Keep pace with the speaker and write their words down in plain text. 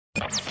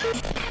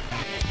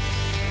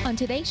On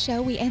today's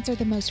show, we answer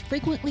the most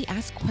frequently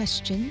asked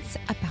questions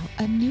about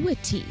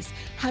annuities,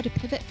 how to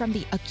pivot from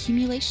the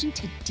accumulation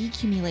to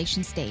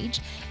decumulation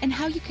stage, and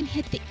how you can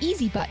hit the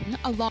easy button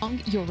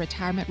along your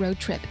retirement road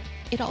trip.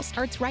 It all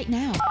starts right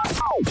now.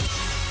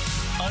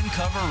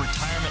 Uncover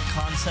retirement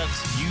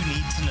concepts you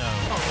need to know.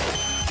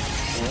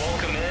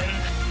 Welcome in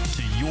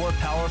to Your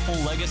Powerful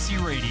Legacy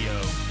Radio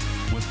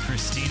with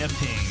Christina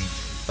Ping.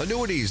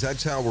 Annuities,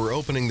 that's how we're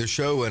opening the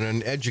show, and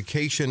an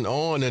education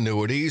on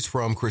annuities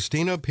from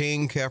Christina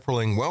Ping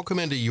Kefferling. Welcome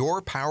into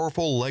Your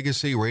Powerful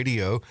Legacy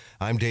Radio.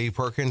 I'm Dave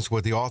Perkins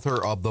with the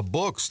author of the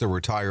books, The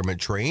Retirement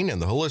Train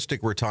and The Holistic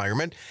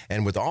Retirement,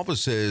 and with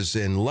offices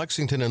in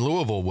Lexington and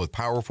Louisville with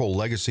Powerful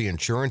Legacy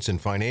Insurance and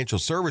Financial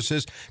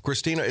Services.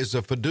 Christina is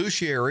a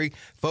fiduciary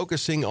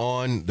focusing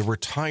on the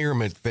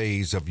retirement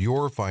phase of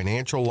your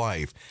financial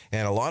life,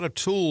 and a lot of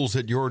tools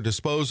at your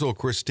disposal.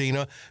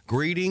 Christina,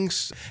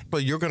 greetings,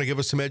 but you're going to give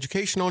us some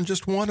education on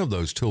just one of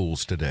those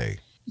tools today.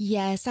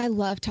 Yes, I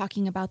love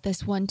talking about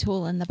this one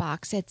tool in the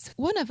box. It's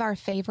one of our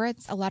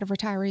favorites. A lot of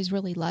retirees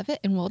really love it,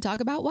 and we'll talk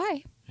about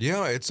why.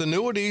 Yeah, it's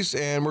annuities,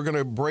 and we're going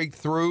to break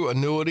through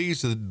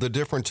annuities, the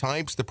different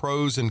types, the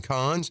pros and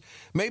cons.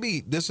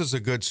 Maybe this is a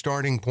good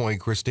starting point,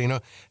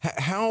 Christina.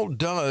 How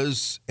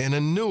does an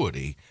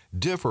annuity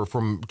differ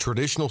from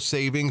traditional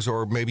savings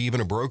or maybe even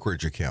a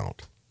brokerage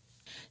account?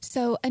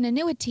 So an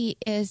annuity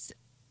is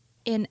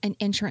in an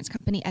insurance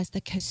company as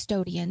the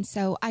custodian.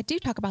 So I do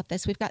talk about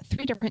this. We've got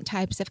 3 different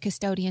types of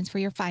custodians for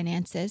your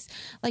finances,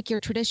 like your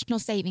traditional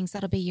savings.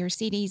 That'll be your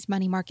CDs,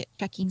 money market,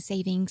 checking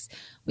savings.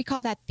 We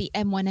call that the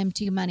M1,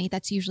 M2 money.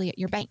 That's usually at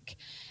your bank.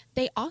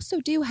 They also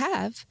do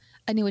have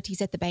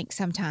annuities at the bank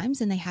sometimes,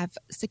 and they have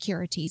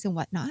securities and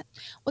whatnot.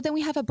 Well, then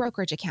we have a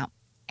brokerage account.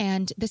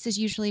 And this is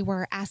usually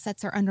where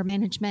assets are under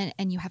management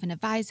and you have an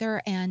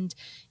advisor and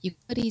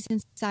utilities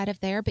inside of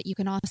there, but you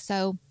can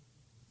also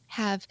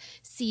have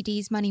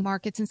CDs, money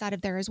markets inside of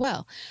there as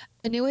well.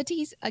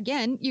 Annuities,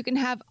 again, you can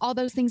have all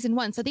those things in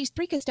one. So these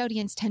 3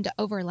 custodians tend to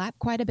overlap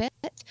quite a bit.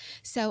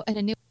 So an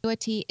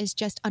annuity is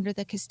just under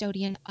the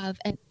custodian of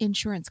an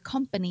insurance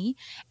company,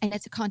 and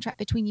it's a contract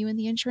between you and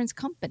the insurance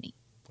company.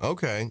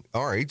 Okay.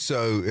 All right.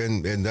 So,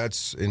 and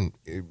that's in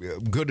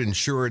good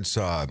insurance.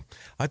 I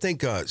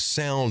think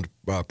sound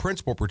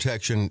principal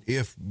protection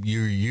if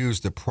you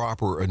use the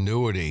proper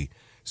annuity.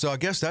 So I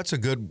guess that's a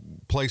good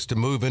place to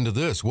move into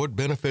this. What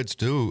benefits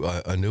do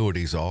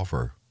annuities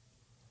offer?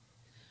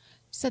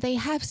 So they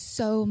have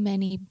so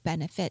many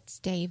benefits,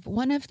 Dave.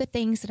 One of the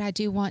things that I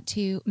do want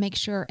to make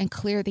sure and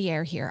clear the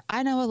air here.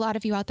 I know a lot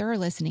of you out there are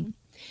listening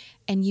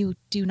and you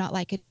do not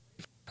like it.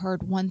 You've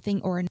heard one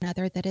thing or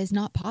another that is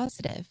not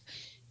positive.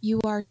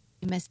 You are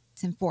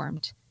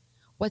misinformed.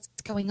 What's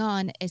going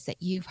on is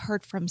that you've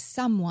heard from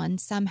someone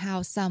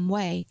somehow, some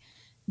way,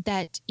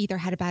 that either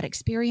had a bad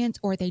experience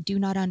or they do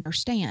not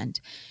understand.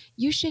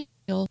 You should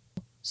feel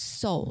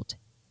sold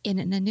in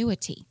an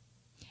annuity.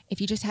 If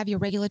you just have your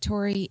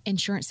regulatory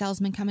insurance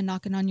salesman come and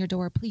knocking on your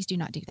door, please do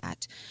not do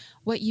that.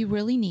 What you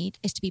really need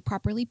is to be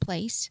properly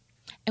placed.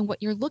 And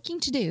what you're looking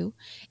to do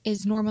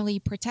is normally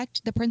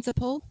protect the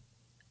principal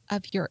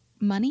of your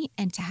money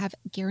and to have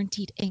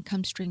guaranteed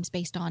income streams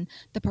based on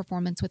the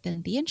performance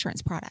within the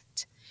insurance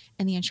product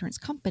and the insurance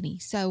company.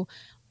 So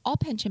all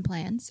pension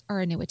plans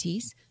are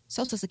annuities.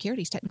 Social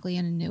Security is technically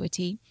an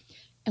annuity.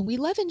 And we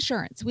love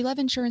insurance. We love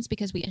insurance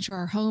because we insure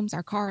our homes,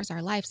 our cars,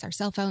 our lives, our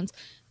cell phones.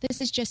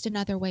 This is just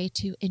another way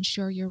to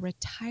ensure your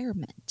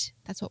retirement.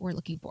 That's what we're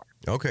looking for.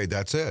 Okay,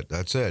 that's it.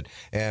 That's it.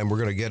 And we're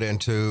going to get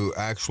into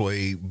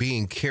actually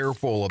being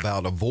careful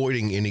about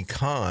avoiding any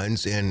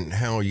cons in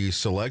how you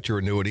select your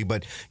annuity.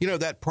 But, you know,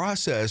 that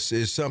process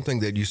is something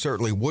that you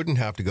certainly wouldn't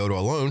have to go to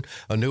alone.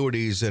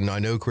 Annuities, and I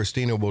know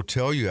Christina will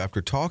tell you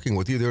after talking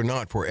with you, they're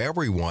not for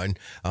everyone.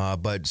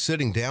 But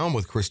sitting down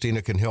with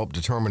Christina can help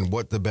determine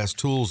what the best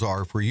tools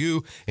are for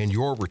you and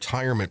your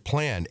retirement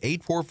plan.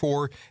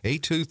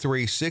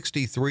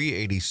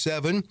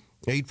 844-823-6387.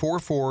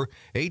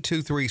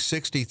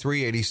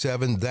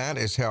 844-823-6387. That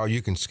is how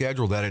you can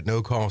schedule that at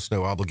no cost,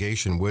 no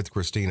obligation with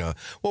Christina.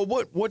 Well,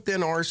 what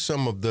then are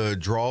some of the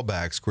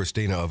drawbacks,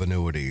 Christina, of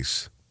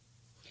annuities?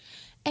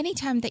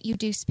 Anytime that you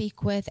do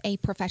speak with a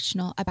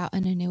professional about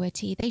an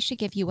annuity, they should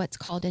give you what's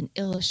called an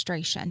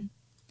illustration.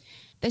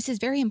 This is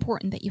very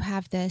important that you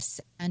have this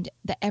and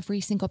that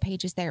every single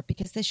page is there,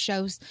 because this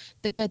shows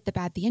the good, the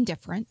bad, the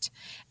indifferent,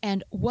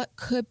 and what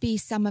could be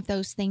some of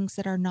those things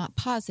that are not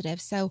positive.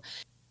 So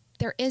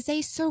there is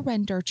a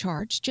surrender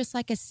charge, just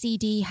like a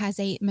CD has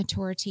a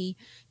maturity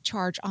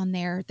charge on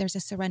there. There's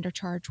a surrender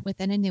charge with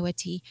an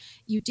annuity.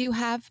 You do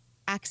have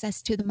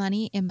access to the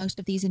money in most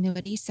of these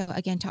annuities. So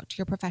again, talk to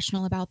your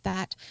professional about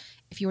that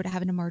if you were to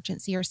have an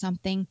emergency or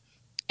something.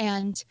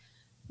 And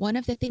one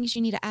of the things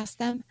you need to ask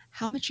them,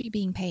 how much are you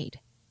being paid?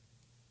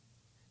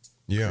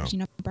 Yeah. You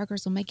know,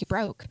 brokers will make you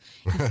broke.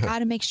 You've got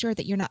to make sure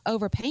that you're not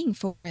overpaying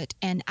for it,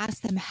 and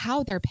ask them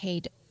how they're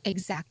paid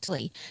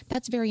exactly.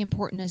 That's very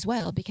important as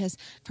well, because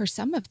for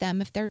some of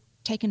them, if they're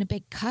taking a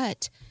big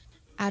cut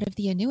out of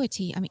the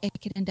annuity, I mean, it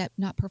could end up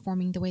not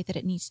performing the way that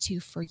it needs to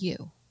for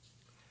you.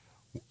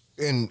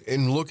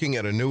 in looking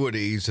at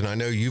annuities, and I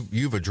know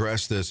you've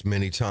addressed this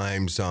many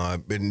times,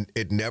 and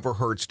it never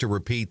hurts to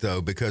repeat,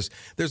 though, because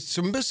there's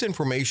some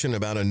misinformation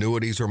about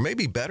annuities, or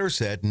maybe better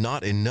said,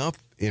 not enough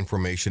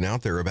information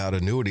out there about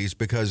annuities,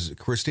 because,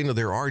 Christina,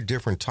 there are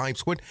different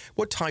types.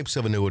 What types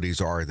of annuities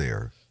are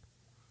there?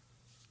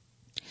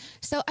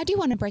 So I do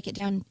want to break it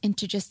down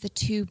into just the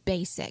two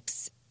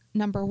basics.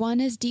 Number one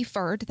is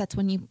deferred. That's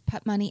when you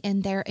put money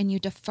in there and you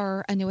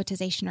defer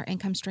annuitization or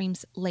income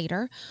streams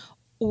later.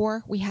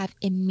 Or we have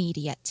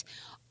immediate.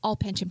 All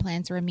pension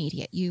plans are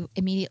immediate. You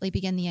immediately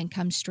begin the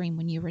income stream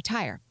when you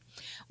retire.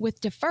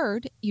 With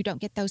deferred, you don't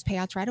get those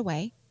payouts right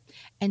away.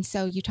 And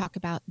so you talk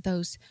about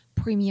those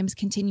premiums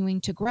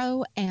continuing to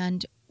grow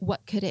and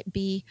what could it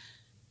be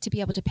to be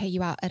able to pay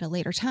you out at a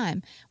later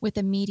time. With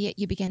immediate,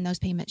 you begin those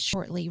payments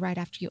shortly, right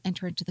after you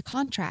enter into the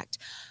contract.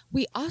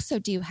 We also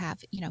do have,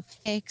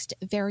 fixed,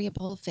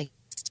 variable,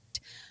 fixed,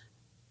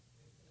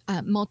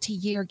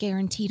 multi-year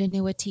guaranteed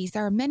annuities.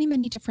 There are many,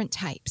 many different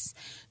types.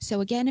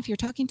 So again, if you're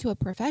talking to a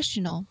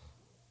professional,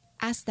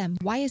 ask them,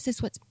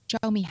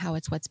 show me how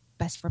it's what's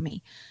best for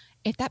me.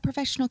 If that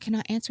professional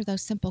cannot answer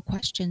those simple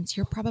questions,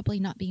 you're probably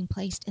not being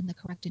placed in the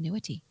correct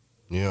annuity.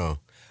 Yeah.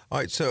 All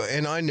right. So,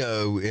 and I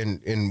know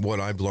in what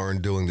I've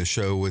learned doing the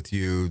show with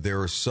you,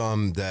 there are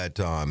some that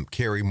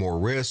carry more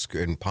risk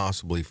and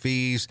possibly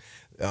fees.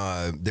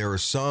 There are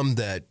some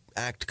that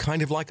act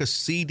kind of like a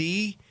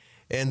CD,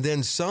 and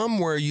then some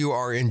where you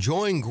are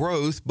enjoying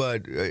growth,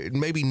 but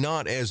maybe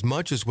not as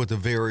much as with the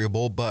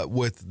variable, but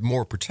with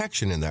more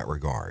protection in that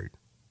regard.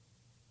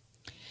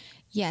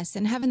 Yes,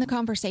 and having the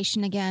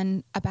conversation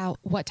again about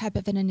what type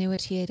of an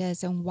annuity it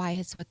is and why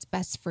it's what's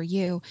best for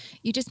you.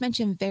 You just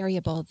mentioned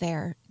variable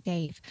there,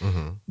 Dave.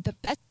 Mm-hmm. The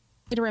best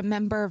way to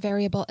remember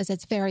variable is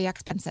it's very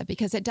expensive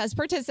because it does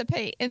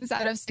participate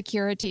inside of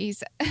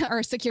securities,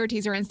 or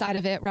securities are inside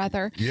of it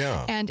rather.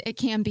 Yeah. And it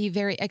can be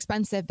very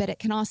expensive, but it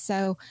can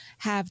also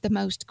have the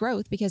most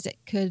growth because it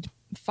could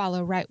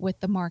follow right with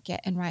the market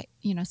and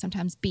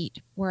sometimes beat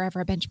wherever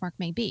a benchmark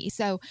may be.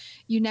 So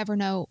you never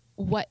know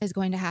what is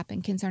going to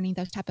happen concerning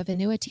those type of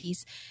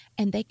annuities,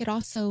 and they could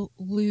also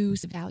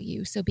lose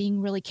value. So being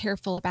really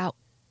careful about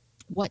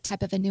what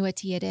type of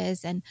annuity it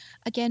is, and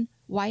again,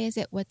 why is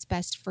it what's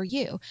best for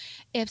you?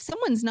 If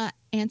someone's not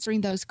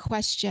answering those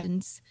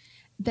questions,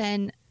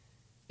 then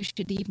you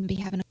should even be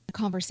having a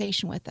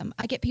conversation with them.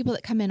 I get people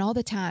that come in all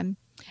the time,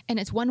 and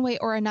it's one way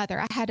or another.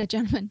 I had a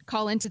gentleman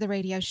call into the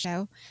radio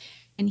show,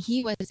 and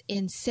he was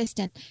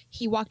insistent.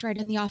 He walked right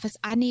in the office.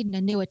 I need an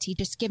annuity.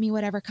 Just give me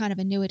whatever kind of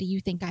annuity you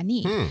think I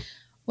need.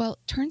 Well,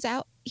 turns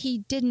out he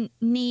didn't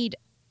need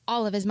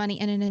all of his money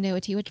in an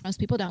annuity, which most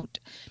people don't.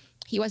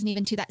 He wasn't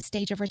even to that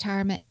stage of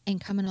retirement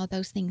income and all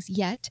those things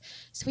yet.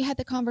 So we had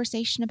the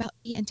conversation about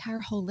the entire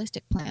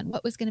holistic plan,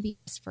 what was going to be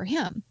best for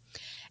him.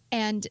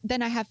 And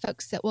then I have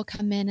folks that will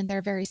come in and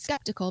they're very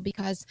skeptical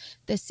because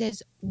this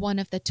is one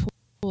of the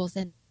tools.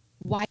 And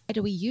why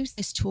do we use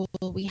this tool?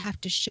 We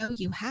have to show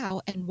you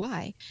how and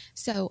why.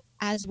 So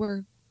as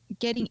we're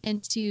getting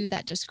into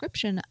that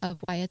description of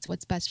why it's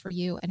what's best for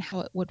you and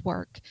how it would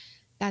work,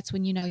 that's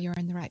when you know you're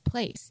in the right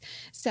place.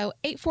 So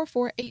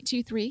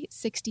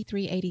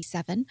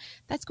 844-823-6387,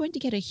 that's going to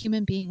get a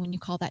human being when you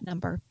call that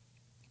number.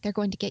 They're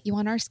going to get you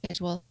on our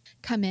schedule.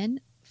 Come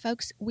in.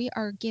 Folks, we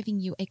are giving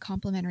you a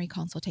complimentary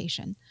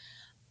consultation.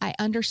 I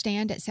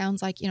understand it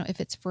sounds like, if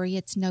it's free,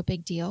 it's no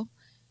big deal.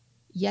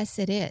 Yes,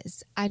 it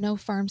is. I know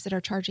firms that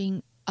are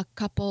charging a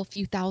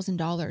few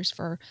 $1,000s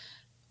for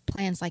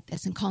plans like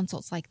this and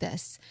consults like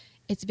this.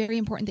 It's very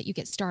important that you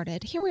get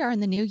started. Here we are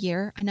in the new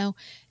year, I know,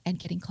 and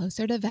getting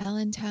closer to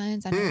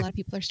Valentine's. I know a lot of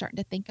people are starting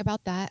to think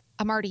about that.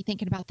 I'm already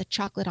thinking about the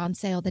chocolate on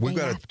sale the day after.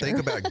 We've got to think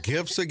about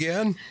gifts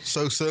again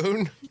so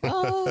soon.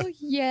 Oh,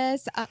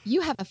 yes.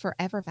 You have a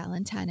forever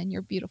Valentine and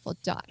your beautiful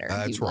daughter.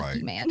 That's you right.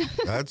 Lucky man.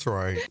 That's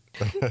right.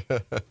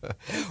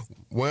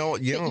 Well,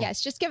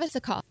 yes, just give us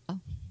a call.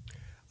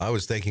 I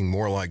was thinking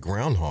more like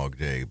Groundhog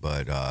Day,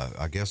 but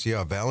I guess,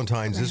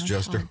 Valentine's is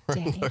just around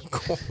the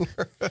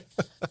corner.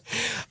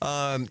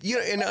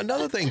 And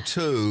another thing,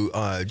 too,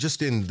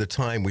 just in the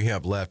time we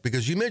have left,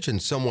 because you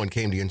mentioned someone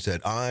came to you and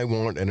said, I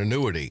want an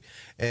annuity.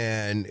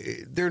 And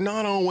they're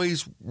not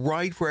always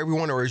right for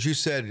everyone, or as you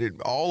said,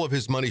 all of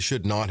his money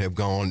should not have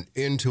gone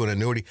into an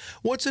annuity.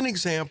 What's an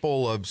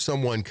example of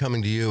someone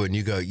coming to you and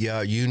you go,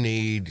 you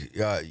need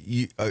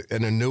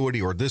an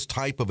annuity, or this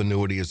type of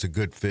annuity is a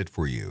good fit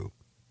for you?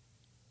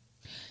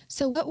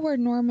 So what we're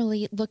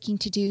normally looking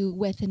to do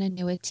with an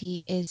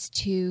annuity is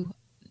to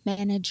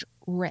manage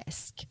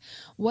risk.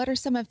 What are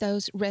some of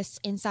those risks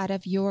inside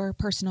of your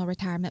personal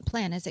retirement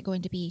plan? Is it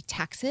going to be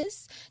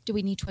taxes? Do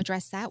we need to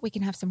address that? We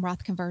can have some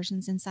Roth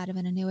conversions inside of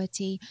an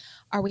annuity.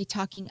 Are we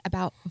talking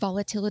about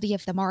volatility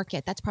of the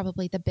market? That's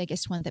probably the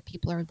biggest one that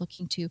people are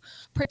looking to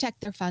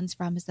protect their funds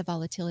from, is the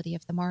volatility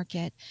of the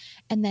market.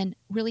 And then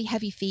really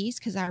heavy fees,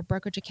 because our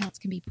brokerage accounts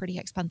can be pretty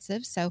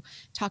expensive. So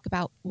talk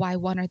about why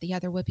one or the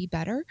other would be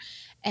better.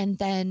 And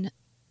then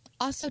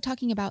also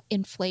talking about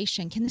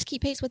inflation. Can this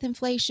keep pace with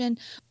inflation?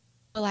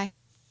 Will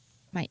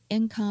my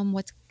income,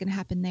 what's going to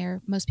happen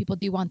there? Most people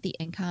do want the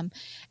income.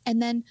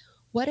 And then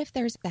What if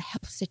there's a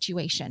health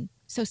situation?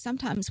 So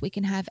sometimes we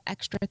can have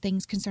extra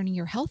things concerning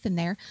your health in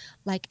there,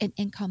 like an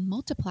income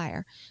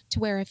multiplier, to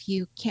where if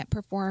you can't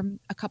perform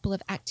a couple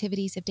of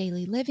activities of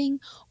daily living,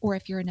 or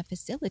if you're in a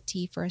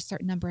facility for a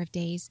certain number of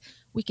days,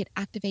 we could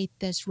activate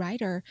this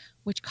rider,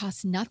 which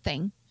costs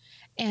nothing,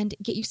 and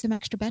get you some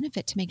extra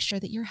benefit to make sure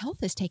that your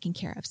health is taken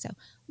care of. So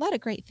a lot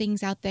of great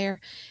things out there.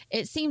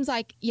 It seems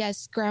like,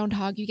 yes,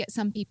 groundhog, you get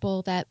some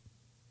people that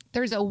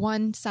there's a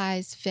one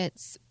size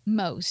fits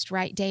most,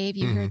 right, Dave?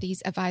 You hear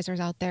these advisors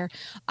out there.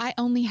 I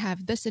only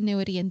have this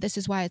annuity and this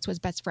is why it's what's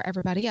best for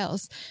everybody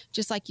else.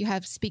 Just like you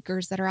have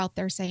speakers that are out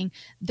there saying,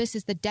 this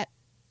is the debt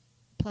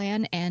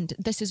plan and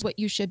this is what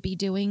you should be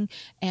doing.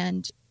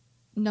 And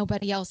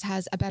nobody else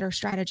has a better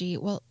strategy.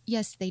 Well,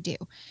 yes, they do.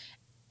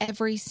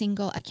 Every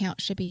single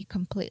account should be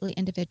completely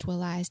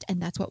individualized. And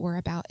that's what we're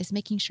about, is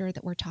making sure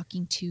that we're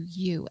talking to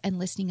you and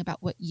listening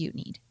about what you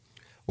need.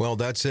 Well,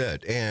 that's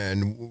it.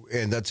 And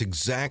that's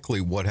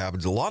exactly what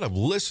happens. A lot of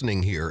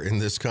listening here in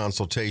this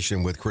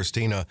consultation with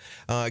Christina.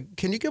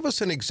 Can you give us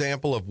an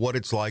example of what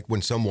it's like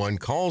when someone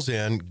calls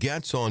in,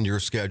 gets on your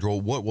schedule?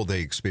 What will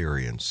they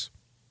experience?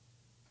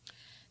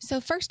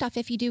 So first off,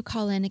 if you do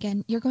call in,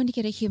 again, you're going to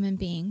get a human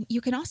being. You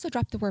can also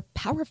drop the word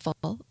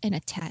powerful in a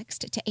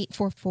text to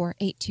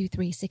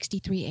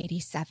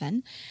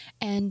 844-823-6387,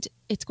 and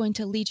it's going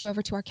to lead you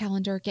over to our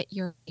calendar, get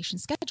your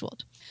patient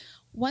scheduled.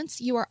 Once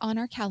you are on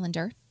our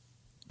calendar,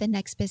 the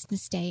next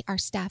business day, our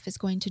staff is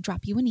going to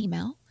drop you an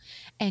email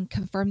and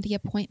confirm the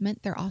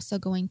appointment. They're also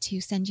going to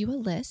send you a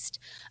list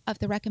of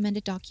the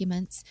recommended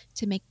documents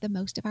to make the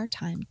most of our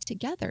time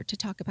together to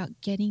talk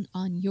about getting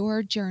on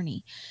your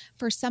journey.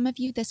 For some of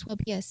you, this will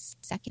be a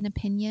second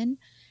opinion,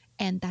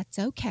 and that's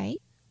okay.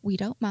 We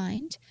don't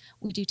mind.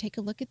 We do take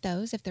a look at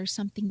those. If there's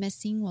something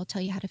missing, we'll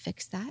tell you how to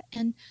fix that.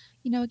 And,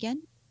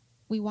 again,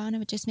 we want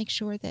to just make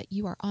sure that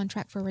you are on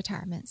track for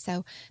retirement.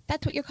 So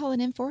that's what you're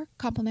calling in for,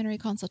 complimentary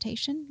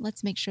consultation.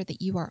 Let's make sure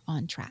that you are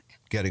on track.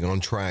 Getting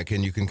on track.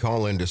 And you can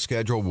call in to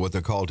schedule with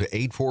a call to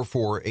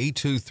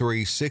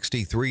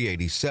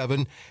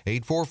 844-823-6387,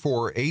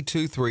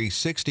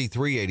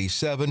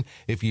 844-823-6387.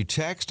 If you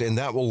text, and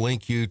that will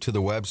link you to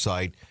the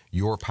website,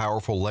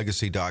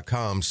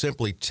 yourpowerfullegacy.com.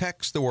 Simply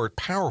text the word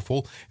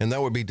powerful, and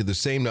that would be to the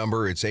same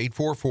number. It's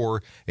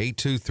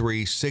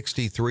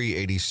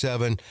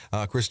 844-823-6387.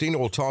 Christina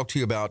will talk to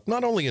you about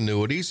not only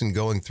annuities and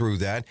going through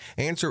that,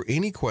 answer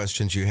any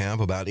questions you have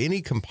about any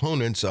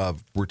components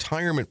of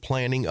retirement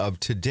planning of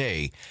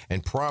today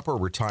and proper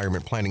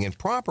retirement planning. And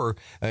proper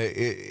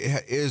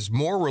is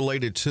more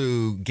related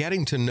to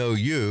getting to know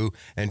you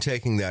and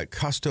taking that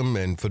custom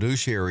and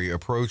fiduciary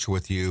approach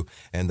with you,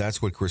 and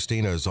that's what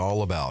Christina is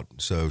all about.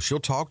 So she'll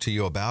talk to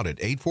you about it.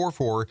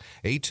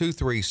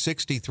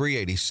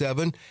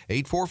 844-823-6387,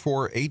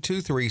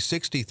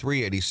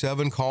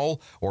 844-823-6387.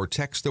 Call or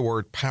text the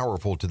word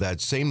powerful to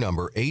that same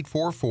number,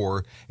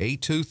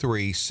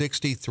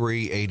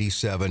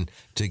 844-823-6387,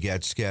 to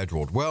get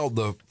scheduled. Well,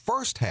 the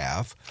first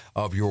half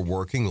of your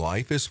working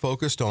life is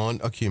focused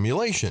on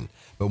accumulation.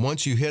 But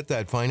once you hit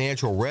that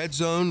financial red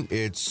zone,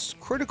 it's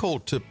critical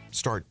to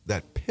start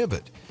that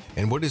pivot.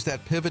 And what is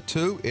that pivot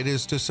to? It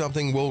is to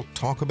something we'll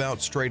talk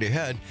about straight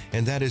ahead,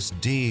 and that is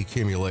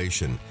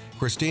decumulation.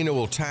 Christina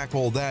will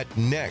tackle that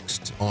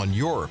next on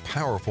Your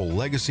Powerful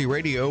Legacy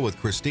Radio with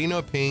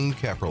Christina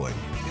Ping-Kepperling.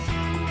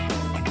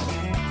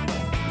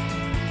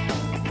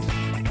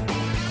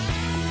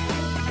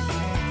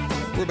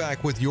 We're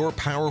back with Your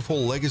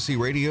Powerful Legacy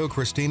Radio.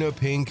 Christina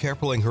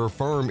Ping-Kepperling. Her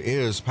firm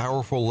is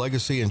Powerful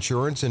Legacy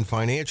Insurance and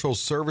Financial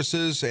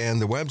Services, and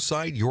the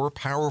website,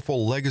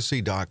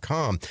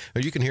 yourpowerfullegacy.com.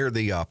 Now, you can hear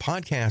the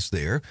podcast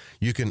there.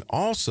 You can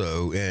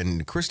also,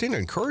 and Christina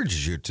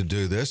encourages you to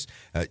do this,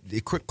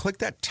 click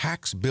that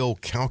tax bill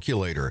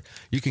calculator.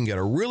 You can get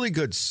a really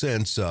good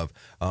sense of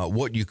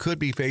what you could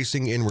be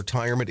facing in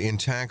retirement in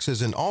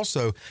taxes, and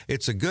also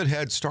it's a good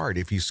head start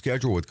if you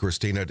schedule with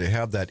Christina to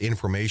have that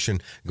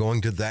information going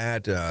to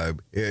that.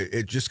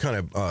 It just kind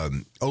of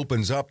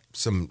opens up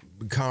some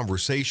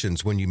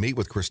conversations when you meet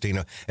with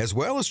Christina, as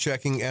well as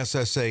checking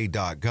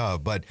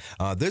SSA.gov. But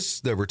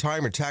the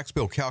retirement tax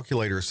bill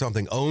calculator is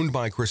something owned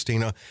by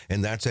Christina,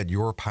 and that's at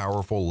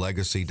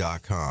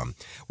yourpowerfullegacy.com.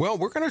 Well,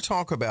 we're going to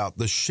talk about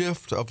the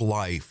shift of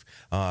life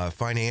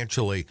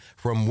financially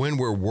from when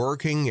we're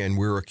working and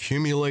we're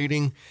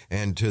accumulating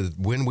and to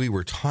when we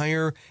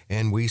retire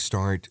and we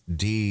start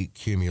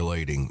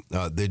decumulating.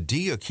 The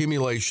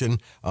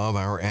deaccumulation of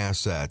our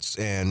assets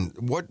and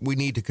what we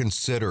need to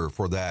consider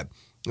for that.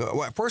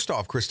 Well, first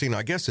off, Christina,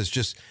 I guess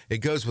it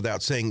goes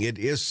without saying, it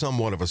is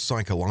somewhat of a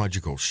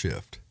psychological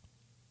shift.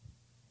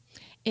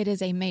 It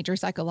is a major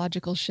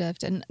psychological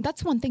shift. And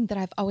that's one thing that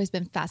I've always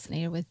been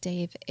fascinated with,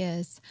 Dave,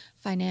 is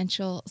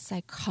financial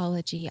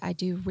psychology. I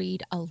do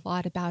read a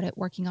lot about it,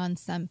 working on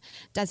some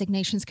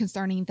designations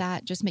concerning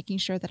that, just making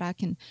sure that I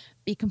can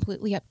be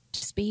completely up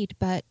to speed.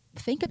 But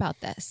think about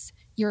this.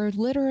 You're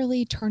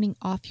literally turning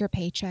off your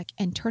paycheck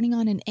and turning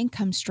on an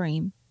income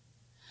stream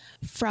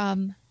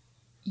from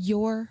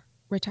your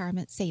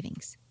retirement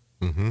savings.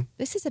 Mm-hmm.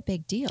 This is a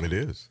big deal. It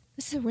is.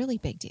 This is a really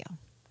big deal.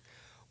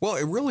 Well,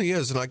 it really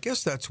is. And I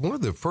guess that's one of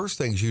the first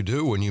things you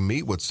do when you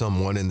meet with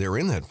someone and they're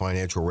in that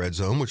financial red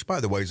zone, which, by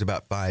the way, is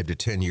about 5 to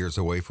 10 years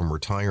away from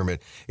retirement,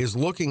 is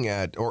looking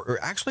at, or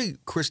actually,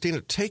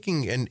 Christina,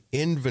 taking an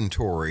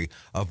inventory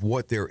of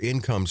what their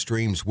income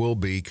streams will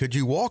be. Could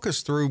you walk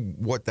us through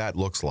what that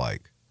looks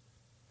like?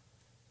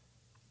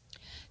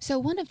 So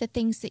one of the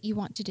things that you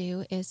want to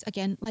do is,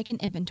 again, like an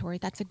inventory,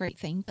 that's a great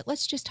thing, but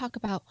let's just talk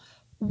about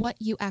what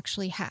you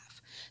actually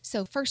have.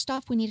 So first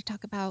off, we need to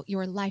talk about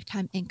your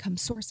lifetime income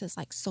sources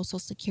like Social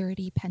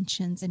Security,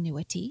 pensions,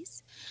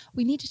 annuities.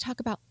 We need to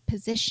talk about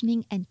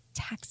positioning and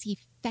tax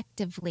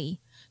effectively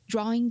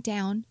drawing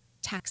down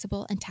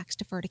taxable and tax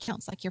deferred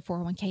accounts like your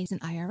 401ks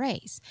and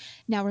IRAs.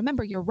 Now,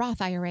 remember your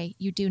Roth IRA,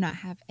 you do not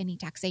have any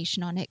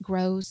taxation on it,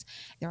 grows.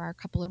 There are a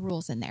couple of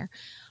rules in there.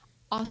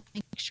 Also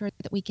make sure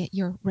that we get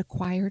your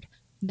required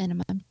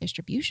minimum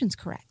distributions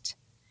correct.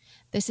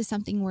 This is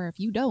something where if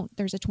you don't,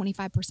 there's a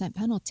 25%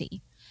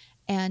 penalty.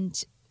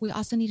 And we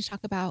also need to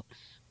talk about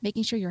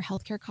making sure your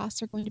healthcare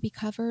costs are going to be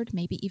covered,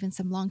 maybe even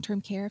some long-term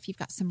care if you've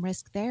got some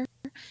risk there.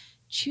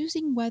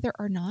 Choosing whether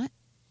or not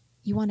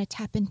you want to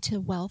tap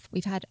into wealth.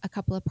 We've had a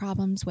couple of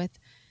problems with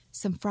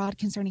some fraud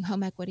concerning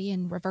home equity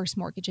and reverse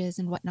mortgages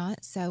and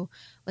whatnot. So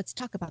let's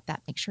talk about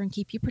that. Make sure and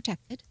keep you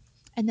protected.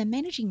 And then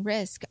managing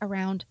risk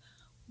around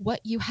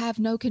what you have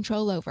no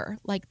control over,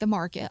 like the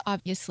market,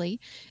 obviously,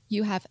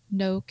 you have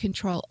no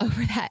control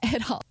over that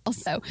at all.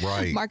 So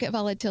market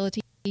volatility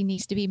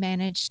needs to be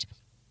managed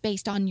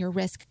based on your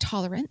risk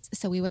tolerance.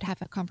 So we would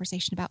have a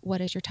conversation about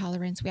what is your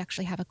tolerance. We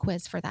actually have a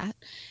quiz for that.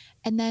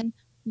 And then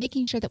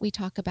making sure that we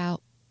talk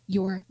about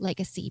your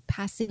legacy,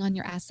 passing on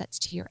your assets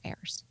to your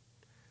heirs.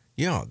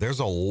 Yeah, there's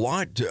a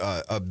lot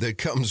that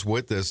comes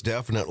with this,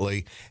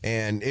 definitely.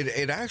 And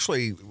it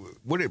actually,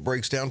 what it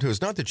breaks down to is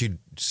not that you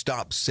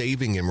stop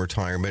saving in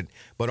retirement,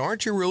 but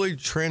aren't you really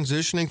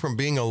transitioning from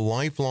being a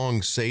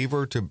lifelong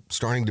saver to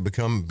starting to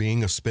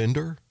being a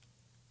spender?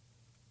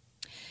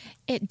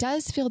 It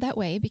does feel that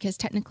way because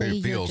technically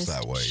you're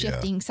just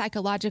shifting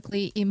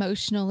psychologically,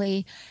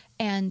 emotionally,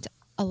 and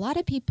a lot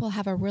of people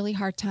have a really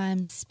hard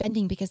time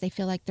spending because they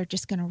feel like they're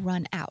just going to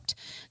run out.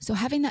 So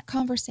having that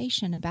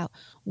conversation about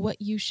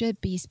what you should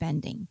be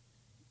spending,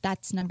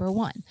 that's number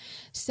one.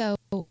 So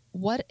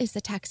what is the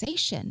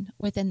taxation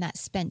within that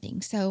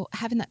spending? So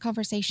having that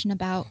conversation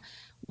about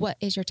what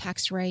is your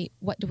tax rate?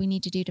 What do we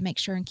need to do to make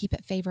sure and keep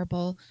it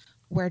favorable?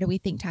 Where do we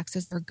think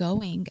taxes are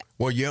going?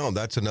 Well, yeah,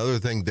 that's another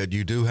thing that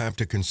you do have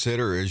to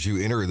consider as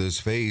you enter this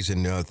phase.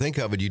 And think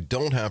of it, you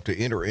don't have to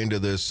enter into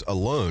this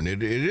alone.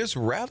 It is a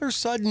rather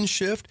sudden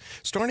shift.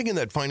 Starting in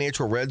that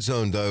financial red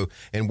zone, though,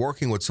 and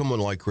working with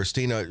someone like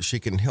Christina, she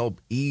can help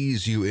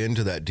ease you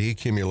into that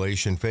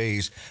decumulation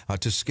phase.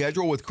 To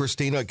schedule with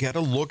Christina, get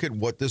a look at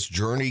what this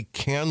journey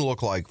can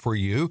look like for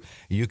you.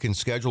 You can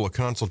schedule a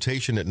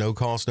consultation at no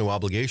cost, no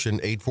obligation,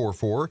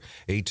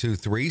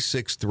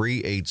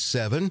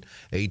 844-823-6387,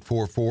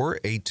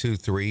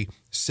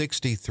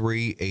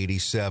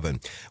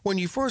 844-823-6387. When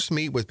you first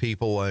meet with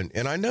people, and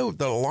I know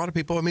that a lot of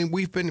people, I mean,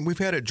 we've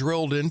had it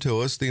drilled into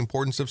us, the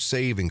importance of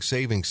saving.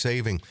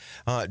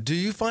 Do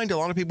you find a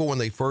lot of people when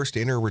they first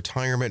enter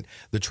retirement,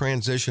 the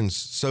transition's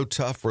so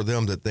tough for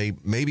them that they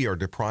maybe are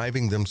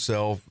depriving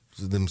themselves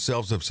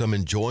of some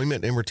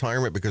enjoyment in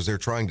retirement because they're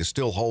trying to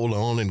still hold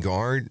on and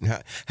guard?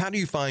 How do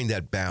you find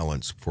that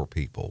balance for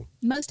people?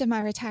 Most of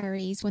my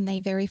retirees, when they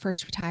very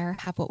first retire,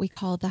 have what we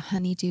call the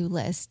honey-do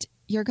list.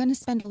 You're going to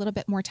spend a little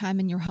bit more time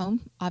in your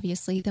home,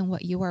 obviously, than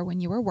what you were when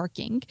you were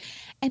working.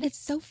 And it's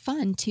so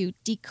fun to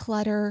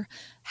declutter,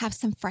 have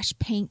some fresh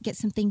paint, get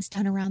some things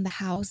done around the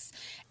house.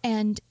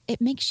 And it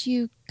makes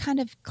you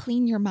kind of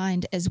clean your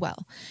mind as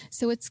well.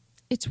 So it's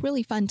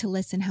really fun to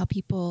listen how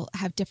people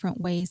have different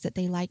ways that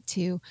they like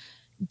to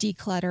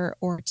declutter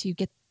or to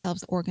get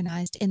themselves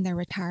organized in their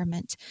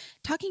retirement.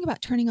 Talking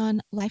about turning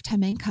on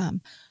lifetime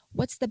income,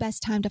 what's the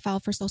best time to file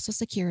for Social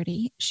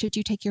Security? Should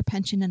you take your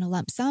pension in a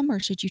lump sum or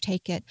should you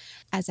take it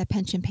as a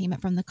pension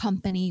payment from the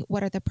company?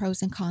 What are the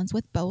pros and cons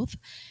with both?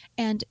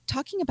 And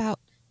talking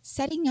about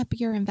setting up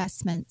your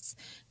investments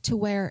to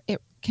where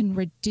it can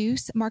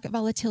reduce market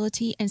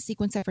volatility and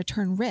sequence of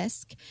return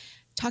risk,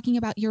 talking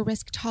about your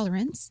risk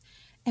tolerance,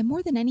 and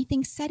more than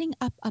anything, setting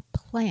up a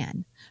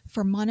plan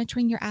for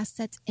monitoring your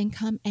assets,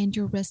 income, and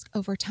your risk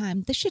over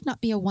time. This should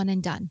not be a one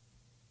and done,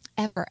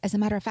 ever. As a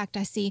matter of fact,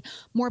 I see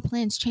more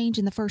plans change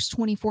in the first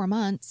 24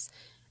 months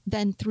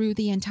than through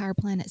the entire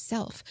plan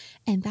itself.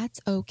 And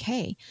that's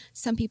okay.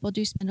 Some people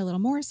do spend a little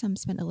more, some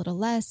spend a little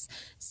less.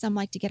 Some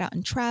like to get out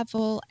and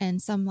travel,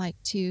 and some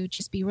like to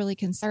just be really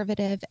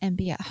conservative and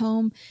be at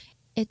home.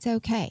 It's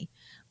okay.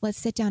 Let's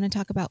sit down and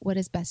talk about what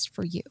is best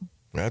for you.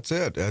 That's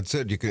it.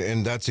 You can,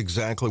 and that's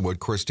exactly what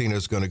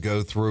Christina's going to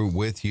go through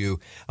with you.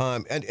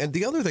 And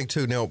the other thing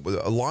too, now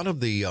a lot of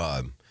the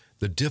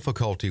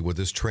difficulty with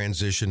this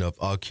transition of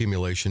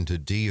accumulation to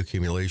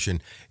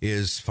deaccumulation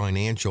is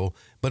financial,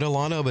 but a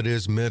lot of it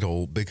is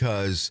mental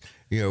because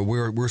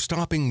we're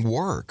stopping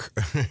work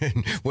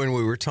when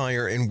we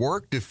retire, and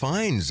work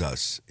defines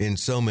us in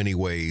so many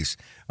ways.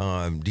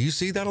 Do you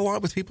see that a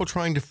lot with people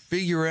trying to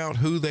figure out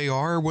who they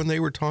are when they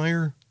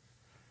retire?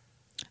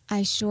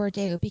 I sure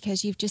do,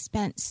 because you've just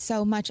spent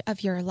so much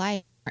of your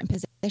life in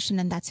position,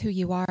 and that's who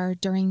you are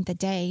during the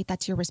day.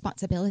 That's your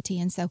responsibility.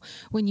 And so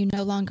when you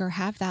no longer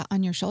have that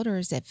on your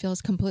shoulders, it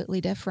feels completely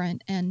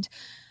different. And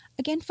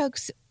again,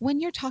 folks, when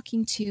you're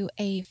talking to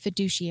a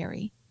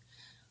fiduciary,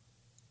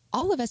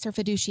 all of us are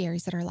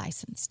fiduciaries that are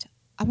licensed.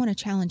 I want to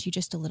challenge you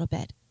just a little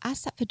bit.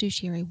 Ask that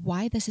fiduciary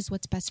why this is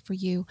what's best for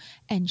you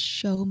and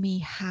show me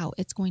how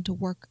it's going to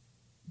work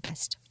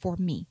best for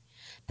me.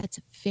 That's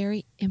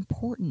very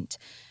important.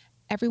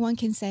 Everyone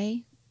can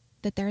say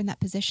that they're in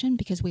that position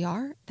because we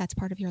are. That's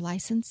part of your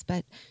license,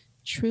 but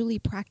truly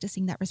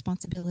practicing that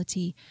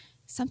responsibility,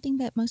 something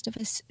that most of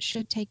us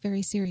should take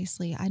very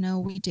seriously. I know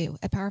we do.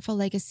 At Powerful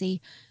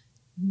Legacy,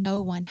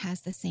 no one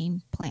has the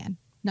same plan.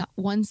 Not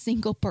one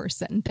single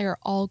person. They're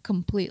all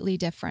completely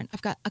different.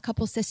 I've got a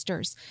couple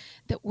sisters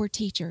that were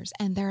teachers,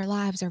 and their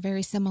lives are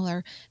very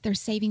similar. Their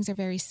savings are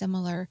very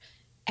similar.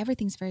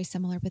 Everything's very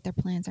similar, but their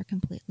plans are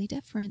completely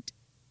different.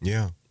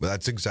 Yeah,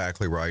 that's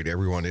exactly right.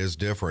 Everyone is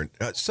different.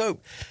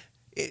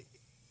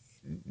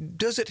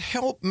 Does it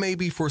help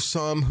maybe for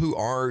some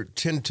who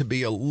tend to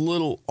be a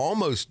little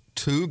almost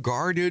too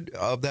guarded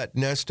of that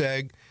nest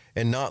egg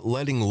and not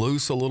letting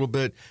loose a little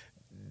bit?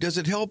 Does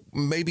it help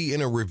maybe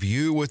in a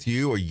review with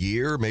you a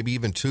year, maybe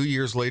even 2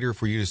 years later,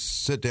 for you to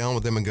sit down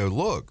with them and go,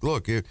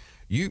 look,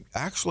 you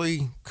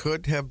actually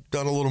could have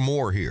done a little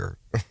more here?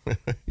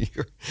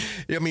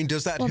 I mean,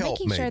 does that help?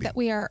 Making sure that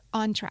we are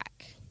on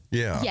track.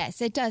 Yeah.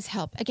 Yes, it does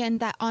help. Again,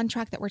 that on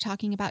track that we're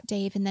talking about,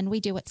 Dave, and then we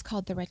do what's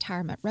called the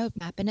retirement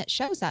roadmap, and it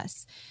shows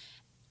us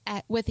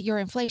with your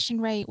inflation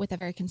rate, with a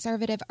very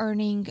conservative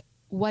earning,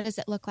 what does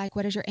it look like?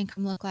 What does your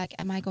income look like?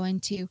 Am I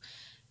going to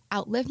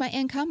outlive my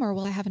income, or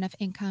will I have enough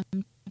income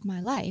of my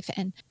life?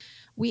 And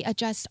we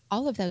adjust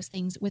all of those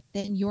things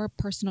within your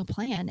personal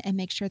plan and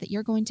make sure that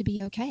you're going to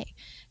be okay.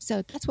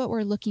 So that's what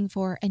we're looking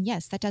for. And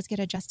yes, that does get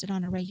adjusted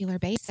on a regular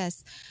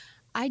basis.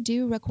 I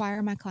do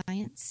require my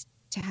clients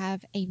to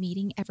have a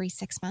meeting every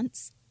 6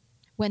 months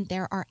when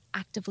there are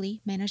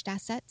actively managed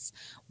assets.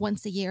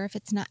 Once a year, if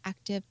it's not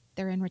active,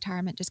 they're in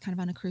retirement, just kind of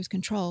on a cruise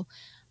control.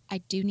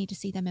 I do need to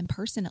see them in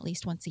person at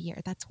least once a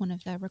year. That's one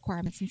of the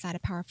requirements inside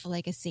of Powerful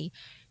Legacy.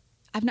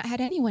 I've not had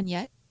anyone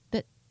yet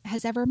that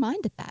has ever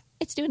minded that.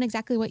 It's doing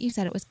exactly what you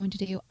said it was going to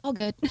do. All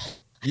good.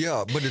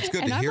 Yeah, but it's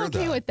good to hear that.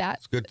 I'm okay with that.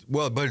 It's good.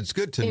 Well, but it's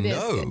good to know. It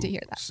is good to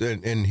hear that.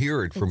 And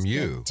hear it from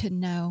you. Good to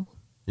know.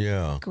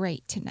 Yeah.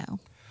 Great to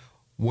know.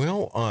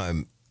 Well,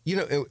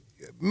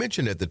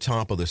 mentioned at the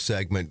top of the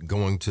segment,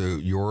 going to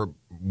your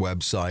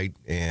website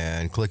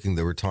and clicking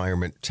the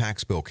retirement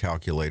tax bill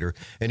calculator,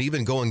 and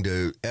even going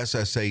to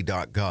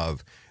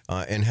ssa.gov,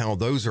 and how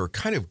those are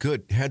kind of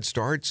good head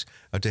starts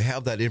to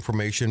have that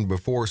information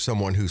before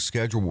someone who's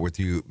scheduled with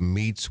you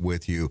meets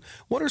with you.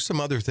 What are some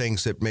other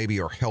things that maybe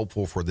are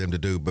helpful for them to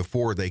do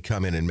before they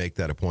come in and make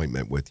that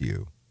appointment with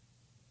you?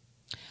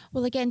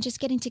 Well, again, just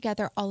getting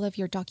together all of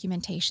your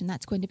documentation,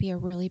 that's going to be a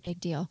really big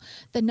deal.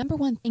 The number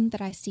one thing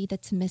that I see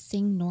that's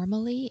missing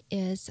normally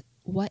is,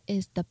 what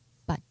is the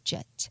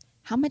budget?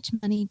 How much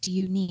money do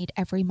you need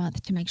every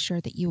month to make sure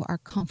that you are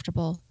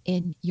comfortable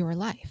in your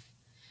life?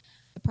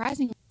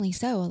 Surprisingly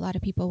so, a lot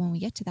of people, when we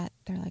get to that,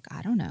 they're like,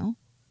 I don't know.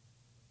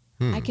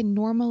 I can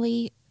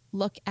normally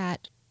look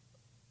at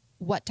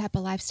what type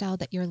of lifestyle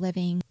that you're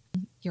living,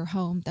 your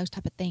home, those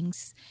type of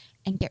things,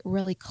 and get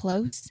really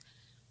close.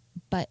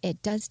 But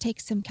it does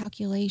take some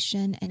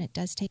calculation, and it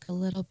does take a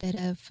little bit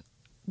of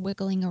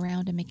wiggling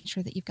around and making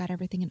sure that you've got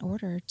everything in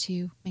order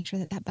to make sure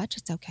that that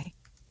budget's okay.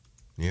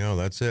 Yeah,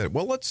 that's it.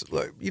 Well, let's,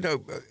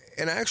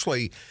 and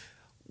actually,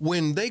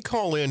 when they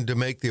call in to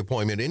make the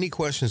appointment, any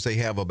questions they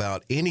have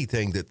about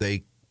anything that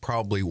they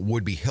probably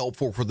would be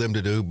helpful for them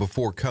to do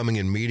before coming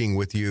and meeting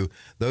with you,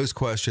 those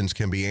questions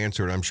can be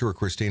answered, I'm sure,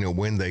 Christina,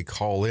 when they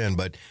call in.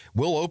 But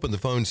we'll open the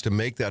phones to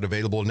make that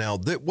available. Now,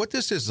 what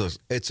this is,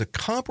 it's a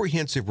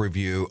comprehensive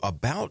review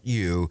about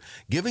you,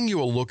 giving you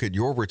a look at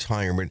your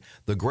retirement.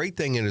 The great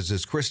thing is,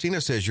 as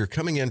Christina says, you're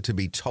coming in to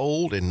be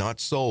told and not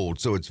sold.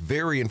 So it's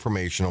very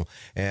informational.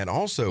 And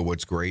also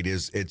what's great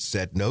is it's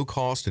at no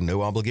cost and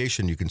no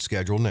obligation. You can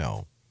schedule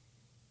now.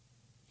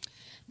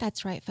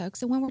 That's right,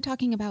 folks. And when we're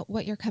talking about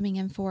what you're coming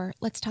in for,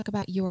 let's talk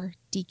about your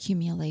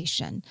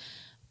decumulation.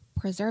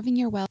 Preserving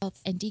your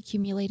wealth and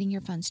decumulating your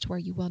funds to where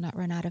you will not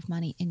run out of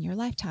money in your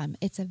lifetime.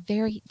 It's a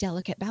very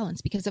delicate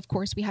balance because, of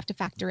course, we have to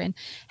factor in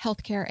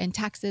healthcare and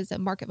taxes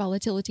and market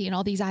volatility and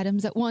all these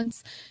items at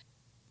once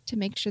to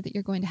make sure that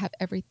you're going to have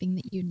everything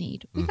that you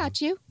need. We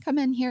got you. Come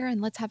in here and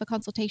let's have a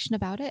consultation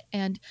about it.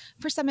 And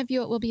for some of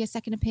you, it will be a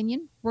second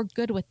opinion. We're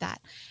good with that.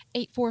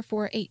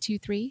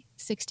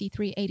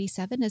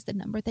 844-823-6387 is the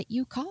number that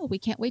you call. We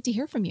can't wait to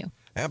hear from you.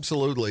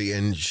 Absolutely,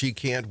 and she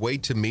can't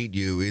wait to meet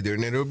you either.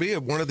 And it'll be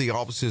at one of the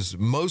offices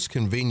most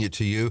convenient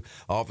to you.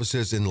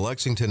 Offices in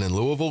Lexington and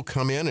Louisville.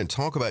 Come in and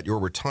talk about your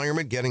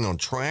retirement, getting on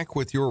track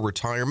with your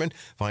retirement.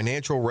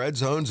 Financial Red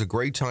Zone's a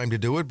great time to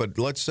do it, but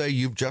let's say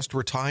you've just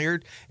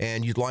retired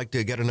and you'd like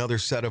to get another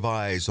set of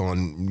eyes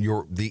on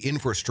the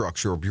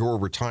infrastructure of your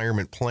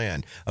retirement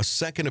plan. A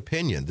second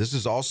opinion. This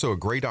is also a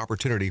great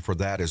opportunity for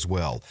that as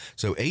well.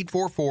 So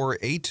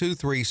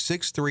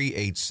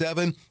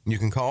 844-823-6387. You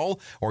can call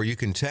or you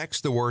can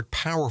text the word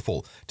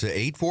powerful to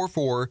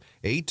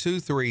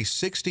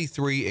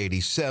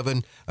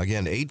 844-823-6387.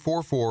 Again,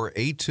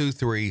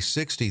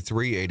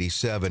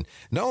 844-823-6387.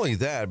 Not only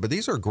that, but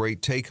these are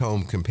great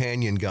take-home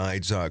companion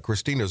guides.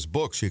 Christina's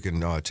books, you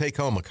can take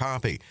home a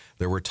copy.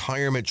 The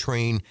Retirement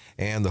Train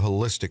and the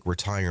Holistic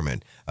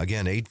Retirement.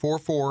 Again,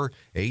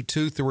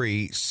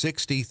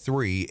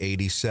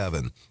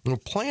 844-823-6387.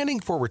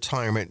 Planning for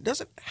retirement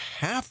doesn't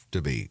have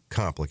to be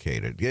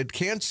complicated. It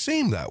can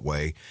seem that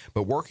way,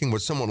 but working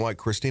with someone like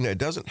Christina, it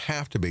doesn't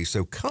have to be.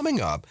 So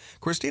coming up,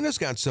 Christina's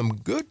got some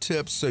good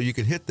tips so you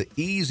can hit the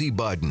easy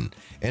button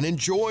and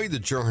enjoy the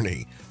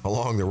journey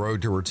along the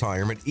road to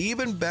retirement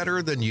even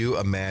better than you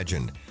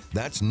imagined.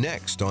 That's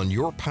next on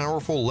Your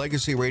Powerful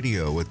Legacy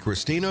Radio with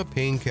Christina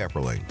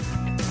Ping-Kepperling.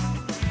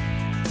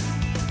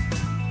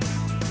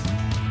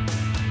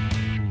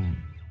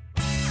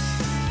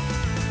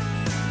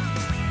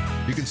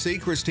 You can see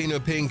Christina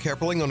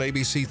Ping-Kepperling on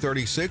ABC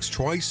 36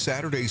 twice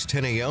Saturdays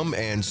 10 a.m.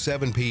 and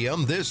 7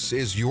 p.m. This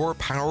is Your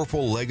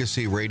Powerful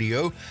Legacy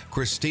Radio.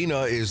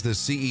 Christina is the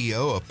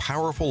CEO of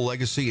Powerful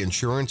Legacy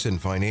Insurance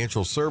and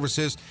Financial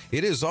Services.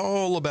 It is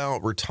all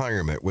about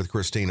retirement with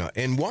Christina.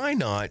 And why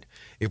not,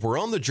 if we're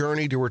on the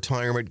journey to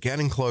retirement,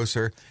 getting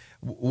closer,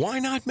 why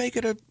not make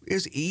it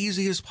as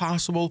easy as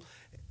possible?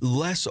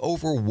 Less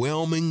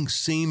overwhelming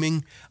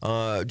seeming,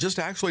 just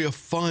actually a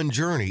fun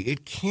journey.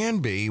 It can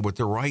be with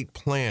the right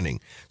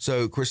planning.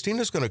 So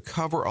Christina's going to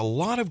cover a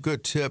lot of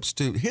good tips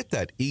to hit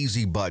that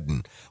easy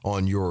button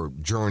on your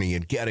journey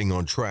and getting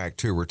on track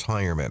to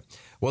retirement.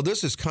 Well,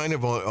 this is kind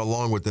of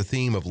along with the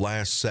theme of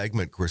last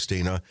segment,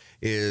 Christina,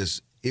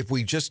 is if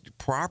we just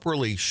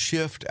properly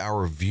shift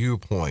our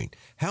viewpoint.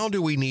 How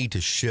do we need to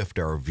shift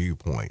our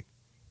viewpoint?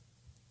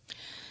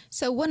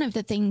 So one of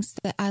the things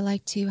that I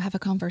like to have a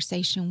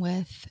conversation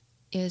with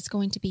is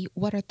going to be,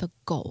 what are the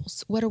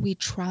goals? What are we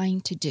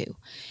trying to do?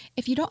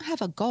 If you don't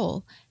have a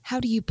goal,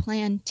 how do you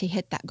plan to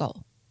hit that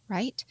goal,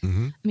 right?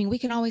 Mm-hmm. I mean, we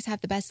can always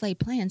have the best laid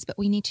plans, but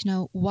we need to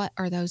know what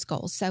are those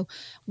goals. So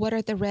what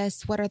are the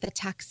risks? What are the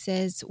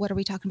taxes? What are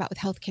we talking about with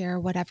healthcare,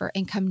 whatever,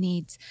 income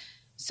needs,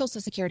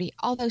 Social Security,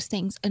 all those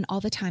things and all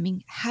the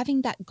timing,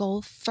 having that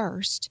goal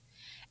first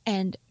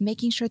and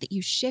making sure that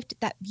you shift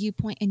that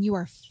viewpoint and you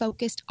are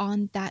focused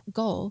on that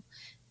goal,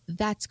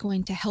 that's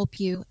going to help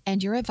you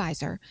and your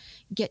advisor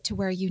get to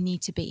where you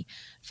need to be.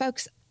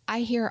 Folks,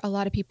 I hear a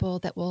lot of people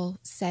that will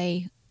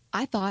say,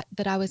 I thought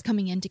that I was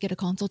coming in to get a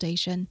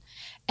consultation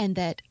and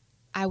that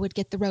I would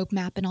get the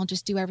roadmap and I'll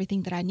just do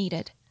everything that I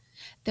needed.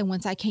 Then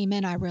once I came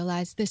in, I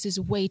realized this is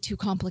way too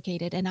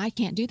complicated and I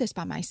can't do this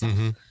by myself.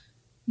 Mm-hmm.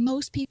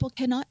 Most people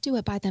cannot do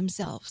it by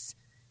themselves.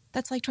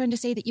 That's like trying to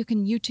say that you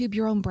can YouTube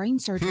your own brain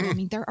surgery. I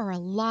mean, there are a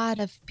lot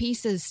of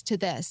pieces to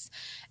this,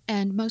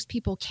 and most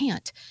people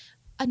can't.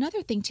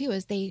 Another thing, too,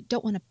 is they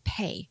don't want to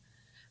pay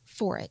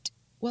for it.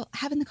 Well,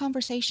 having the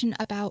conversation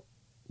about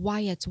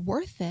why it's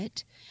worth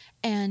it,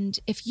 and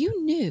if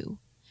you knew,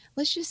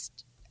 let's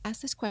just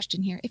ask this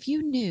question here. If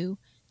you knew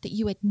that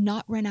you would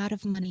not run out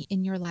of money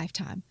in your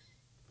lifetime,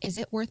 is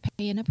it worth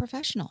paying a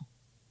professional?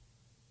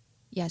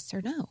 Yes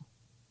or no?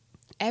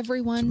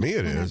 Everyone to me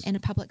it is. In a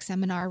public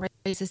seminar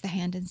raises the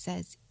hand and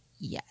says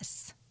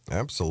yes.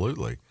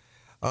 Absolutely.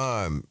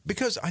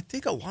 Because I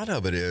think a lot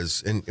of it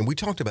is, and we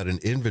talked about an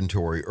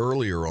inventory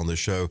earlier on the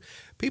show,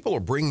 people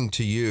are bringing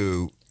to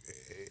you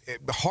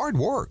hard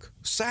work,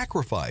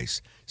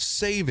 sacrifice,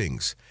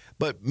 savings,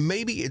 but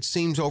maybe it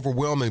seems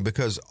overwhelming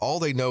because all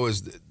they know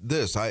is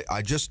this.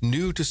 I just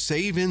knew to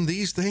save in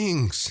these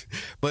things,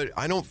 but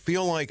I don't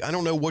feel like I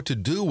don't know what to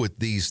do with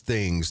these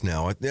things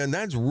now. And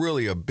that's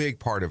really a big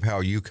part of how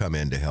you come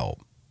in to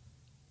help.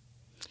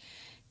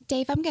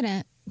 Dave, I'm going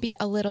to be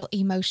a little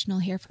emotional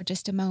here for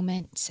just a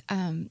moment.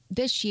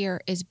 This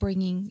year is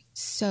bringing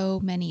so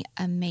many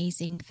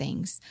amazing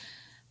things.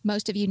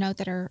 Most of you know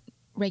that are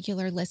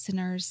regular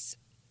listeners.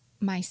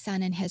 My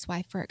son and his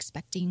wife are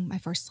expecting my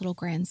first little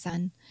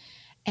grandson.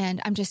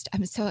 And I'm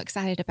so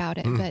excited about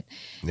it. But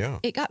yeah,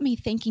 it got me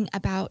thinking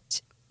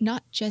about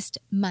not just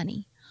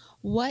money.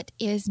 What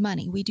is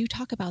money? We do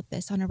talk about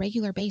this on a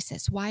regular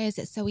basis. Why is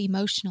it so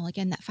emotional?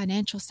 Again, that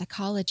financial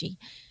psychology.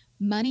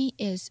 Money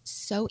is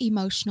so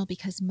emotional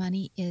because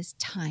money is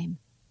time.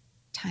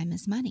 Time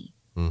is money.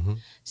 Mm-hmm.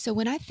 So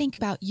when I think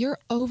about your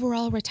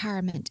overall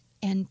retirement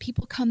and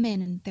people come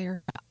in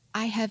and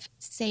I have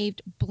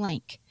saved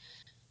blank.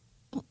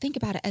 Don't think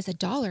about it as a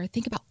dollar.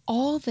 Think about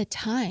all the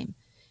time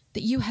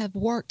that you have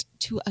worked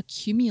to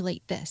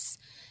accumulate this.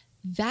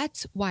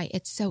 That's why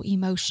it's so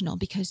emotional,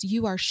 because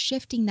you are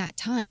shifting that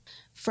time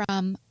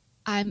from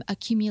I'm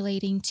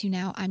accumulating to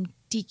now I'm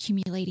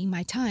decumulating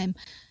my time.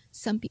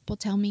 Some people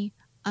tell me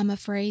I'm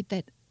afraid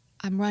that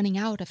I'm running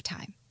out of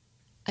time.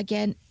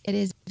 Again, it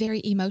is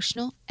very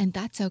emotional, and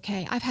that's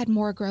okay. I've had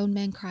more grown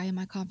men cry in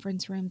my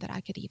conference room that I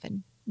could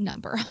even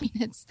number. I mean,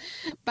 it's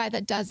by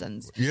the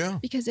dozens. Yeah.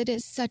 Because it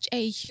is such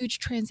a huge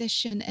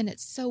transition, and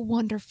it's so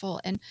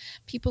wonderful, and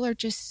people are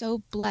just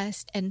so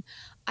blessed. And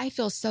I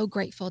feel so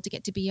grateful to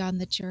get to be on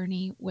the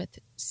journey with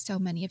so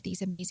many of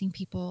these amazing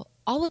people.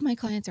 All of my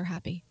clients are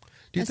happy.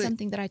 That's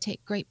something that I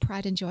take great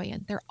pride and joy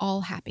in. They're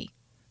all happy.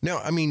 Now,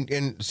 I mean,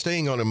 and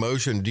staying on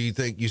emotion, do you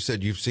think, you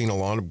said you've seen a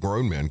lot of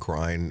grown men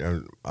crying?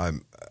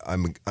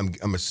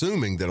 I'm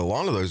assuming that a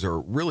lot of those are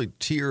really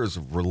tears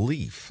of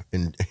relief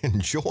and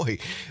joy,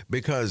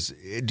 because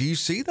do you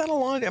see that a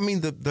lot? I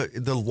mean,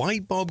 the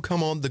light bulb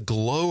come on, the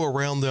glow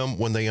around them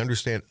when they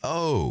understand,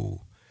 oh,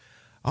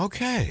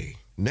 okay,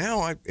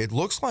 now it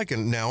looks like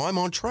now I'm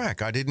on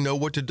track. I didn't know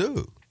what to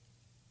do.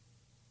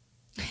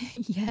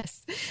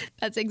 Yes,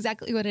 that's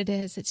exactly what it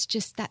is. It's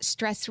just that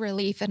stress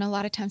relief. And a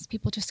lot of times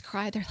people just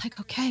cry. They're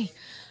like, okay,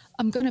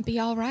 I'm going to be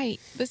all right.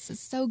 This is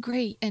so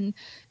great. And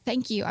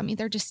thank you. I mean,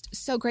 they're just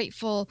so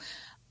grateful.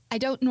 I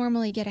don't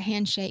normally get a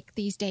handshake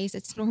these days.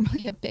 It's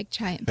normally a big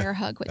giant bear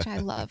hug, which I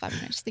love. I mean,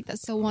 I just think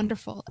that's so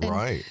wonderful. And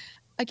right.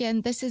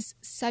 Again, this is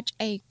such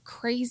a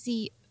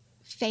crazy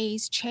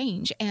phase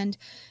change. And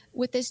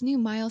with this new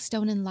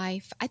milestone in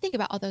life, I think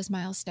about all those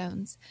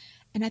milestones.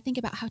 And I think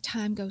about how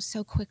time goes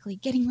so quickly,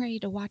 getting ready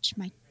to watch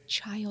my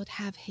child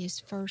have his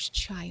first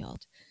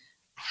child.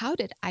 How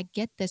did I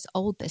get this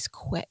old this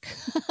quick?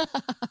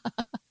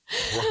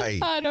 Right.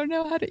 I don't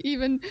know how to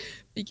even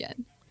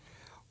begin.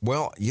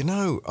 Well,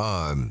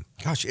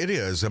 gosh, it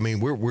is. I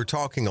mean, we're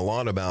talking a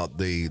lot about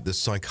the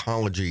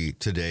psychology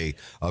today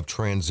of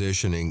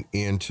transitioning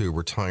into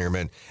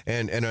retirement.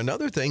 And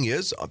another thing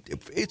is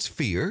it's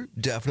fear,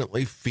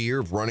 definitely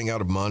fear of running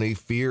out of money,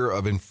 fear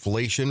of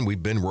inflation.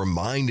 We've been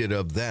reminded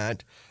of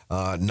that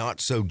not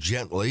so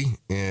gently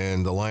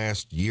in the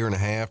last year and a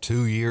half,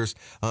 2 years.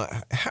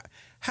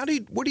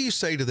 What do you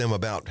say to them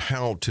about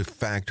how to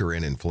factor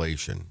in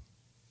inflation?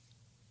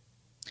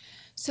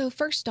 So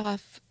first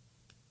off,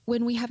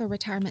 when we have a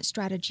retirement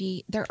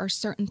strategy, there are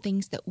certain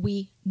things that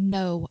we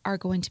know are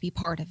going to be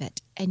part of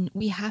it. And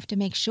we have to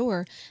make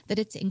sure that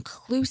it's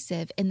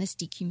inclusive in this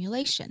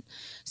decumulation.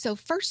 So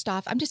first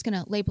off, I'm just going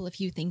to label a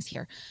few things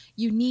here.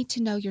 You need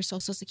to know your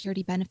Social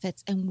Security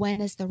benefits and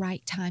when is the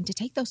right time to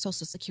take those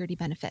Social Security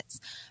benefits.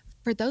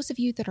 For those of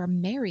you that are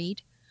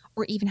married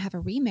or even have a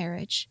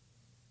remarriage,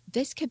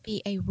 this could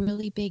be a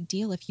really big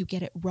deal if you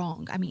get it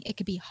wrong. I mean, it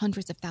could be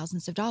hundreds of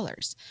thousands of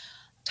dollars.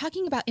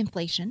 Talking about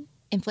inflation.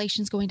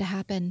 Inflation's going to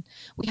happen.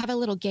 We have a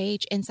little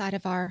gauge inside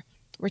of our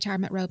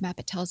retirement roadmap.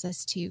 It tells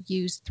us to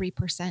use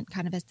 3%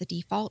 kind of as the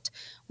default.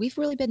 We've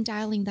really been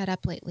dialing that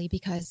up lately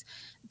because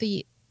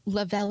the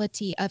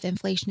levelity of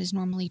inflation is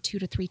normally 2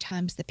 to 3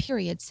 times the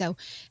period. So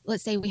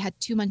let's say we had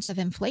 2 months of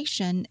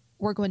inflation,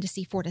 we're going to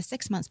see 4 to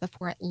 6 months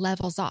before it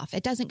levels off.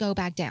 It doesn't go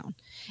back down.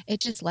 It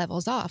just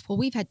levels off. Well,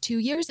 we've had 2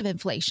 years of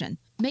inflation.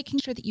 Making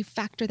sure that you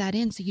factor that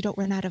in so you don't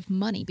run out of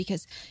money,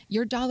 because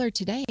your dollar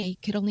today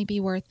could only be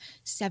worth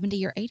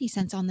 70 or 80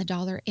 cents on the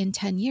dollar in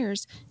 10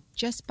 years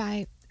just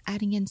by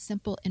adding in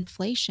simple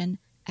inflation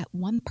at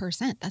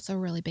 1%. That's a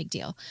really big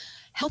deal.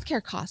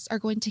 Healthcare costs are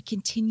going to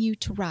continue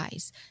to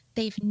rise.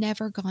 They've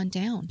never gone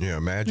down. Yeah,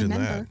 imagine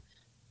Remember,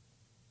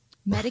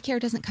 that. Medicare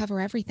doesn't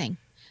cover everything.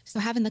 So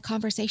having the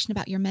conversation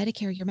about your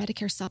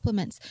Medicare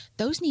supplements,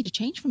 those need to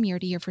change from year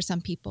to year for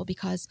some people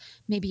because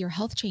maybe your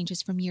health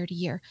changes from year to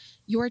year.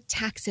 Your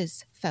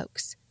taxes,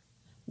 folks.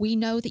 We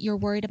know that you're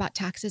worried about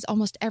taxes.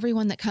 Almost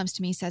everyone that comes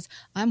to me says,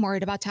 I'm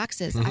worried about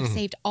taxes. I've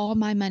saved all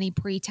my money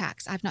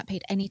pre-tax. I've not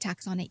paid any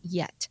tax on it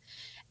yet.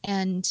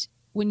 And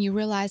when you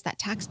realize that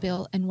tax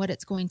bill and what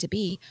it's going to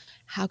be,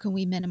 how can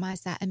we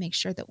minimize that and make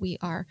sure that we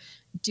are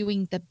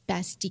doing the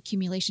best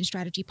decumulation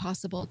strategy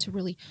possible to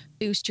really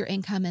boost your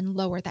income and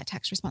lower that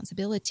tax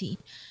responsibility?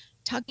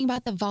 Talking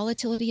about the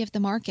volatility of the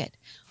market,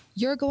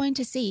 you're going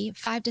to see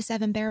 5 to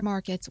 7 bear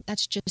markets.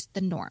 That's just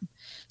the norm.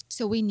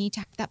 So we need to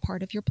have that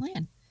part of your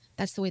plan.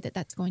 That's the way that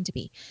that's going to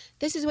be.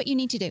 This is what you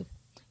need to do.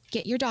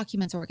 Get your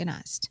documents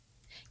organized.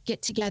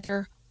 Get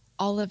together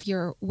all of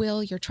your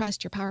will, your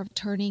trust, your power of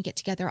attorney, get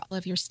together all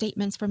of your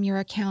statements from your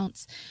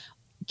accounts,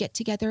 get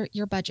together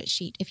your budget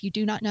sheet. If you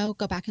do not know,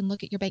 go back and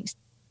look at your bank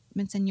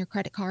statements and your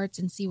credit cards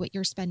and see what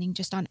you're spending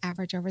just on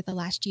average over the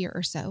last year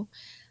or so.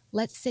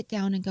 Let's sit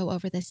down and go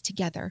over this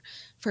together.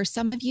 For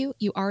some of you,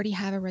 you already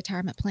have a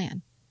retirement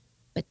plan,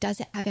 but does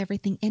it have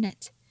everything in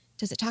it?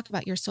 Does it talk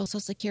about your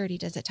Social Security?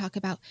 Does it talk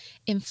about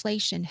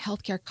inflation,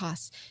 healthcare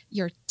costs,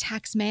 your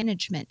tax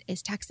management?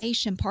 Is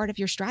taxation part of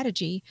your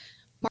strategy?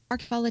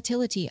 Market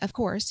volatility, of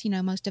course,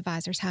 most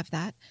advisors have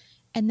that.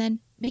 And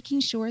then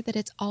making sure that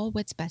it's all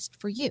what's best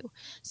for you.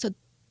 So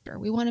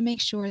we want to make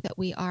sure that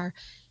we are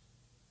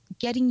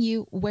getting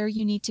you where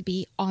you need to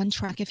be on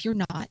track if you're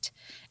not.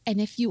 And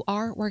if you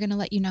are, we're going to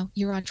let you know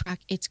you're on track.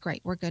 It's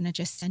great. We're going to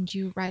just send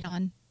you right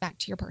on back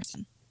to your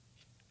person.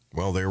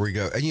 Well, there we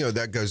go. And,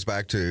 that goes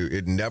back to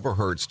it never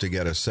hurts to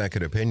get a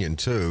second opinion,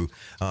 too,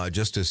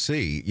 just to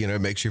see.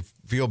 It makes you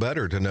feel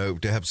better to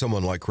have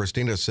someone like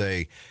Christina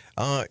say,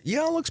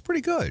 yeah, it looks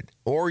pretty good.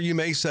 Or you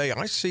may say,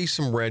 I see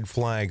some red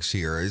flags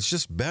here. It's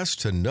just best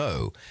to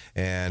know.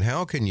 And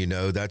how can you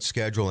know? That's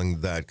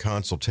scheduling that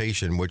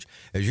consultation, which,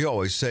 as you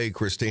always say,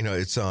 Christina,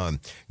 it's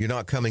you're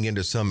not coming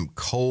into some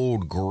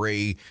cold,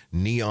 gray,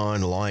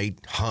 neon light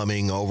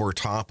humming over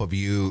top of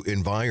you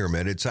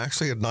environment. It's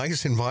actually a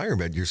nice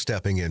environment you're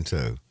stepping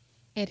into.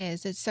 It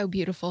is. It's so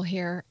beautiful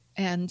here.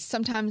 And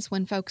sometimes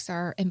when folks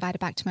are invited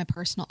back to my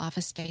personal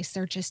office space,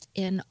 they're just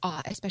in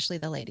awe, especially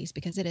the ladies,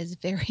 because it's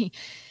very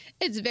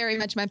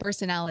much my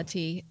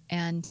personality.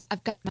 And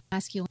I've got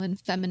masculine,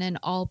 feminine,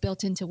 all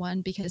built into one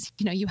because,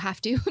 you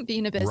have to,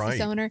 being a business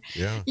owner,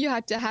 you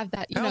have to have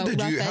that, how did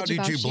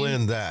you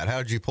blend that? How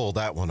did you pull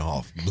that one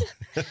off?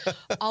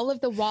 All of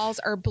the walls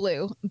are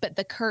blue, but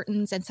the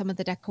curtains and some of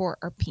the decor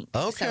are pink.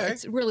 Okay. So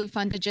it's really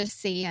fun to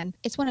just see. And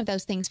it's one of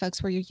those things,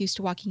 folks, where you're used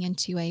to walking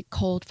into a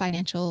cold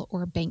financial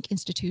or bank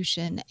institution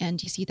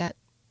and you see that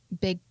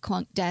big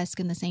clunk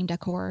desk and the same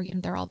decor,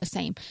 they're all the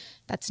same.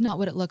 That's not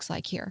what it looks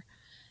like here.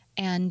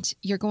 And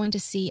you're going to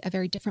see a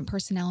very different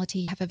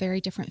personality, have a very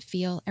different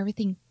feel.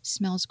 Everything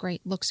smells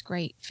great, looks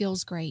great,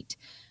 feels great.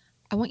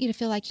 I want you to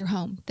feel like you're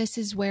home. This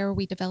is where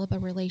we develop a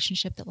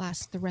relationship that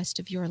lasts the rest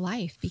of your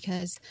life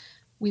because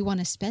we want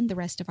to spend the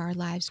rest of our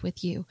lives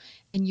with you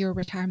and your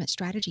retirement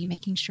strategy,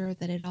 making sure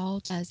that it all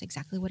does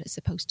exactly what it's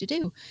supposed to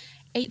do.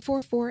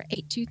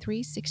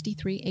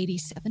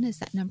 844-823-6387 is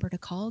that number to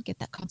call. Get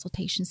that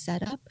consultation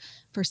set up.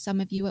 For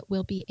some of you, it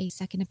will be a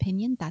second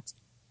opinion.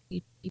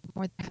 We'd be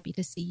more than happy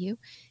to see you.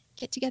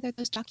 Get together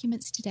those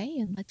documents today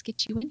and let's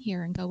get you in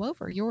here and go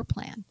over your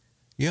plan.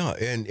 Yeah,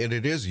 and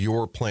it is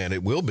your plan.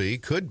 It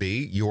could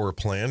be your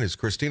plan. As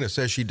Christina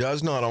says, she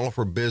does not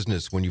offer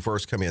business when you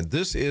first come in.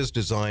 This is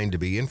designed to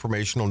be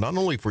informational, not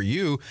only for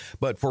you,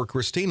 but for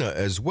Christina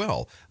as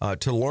well,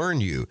 to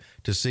learn you,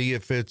 to see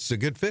if it's a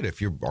good fit.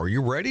 Are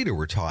you ready to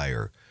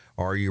retire?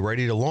 Are you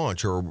ready to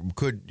launch? Or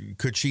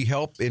could she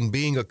help in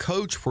being a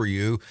coach for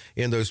you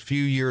in those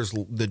few years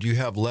that you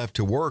have left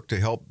to work to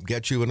help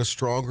get you in a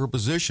stronger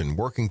position,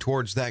 working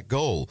towards that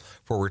goal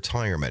for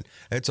retirement?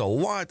 It's a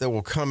lot that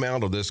will come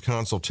out of this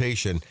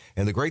consultation.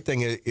 And the great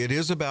thing, it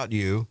is about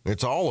you.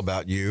 It's all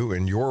about you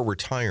and your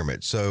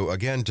retirement. So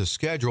again, to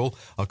schedule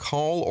a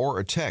call or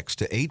a text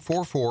to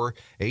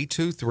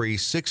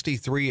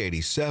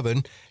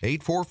 844-823-6387,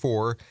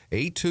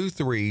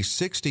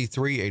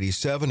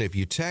 844-823-6387. If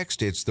you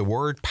text, it's the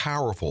word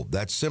powerful.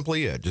 That's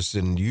simply it.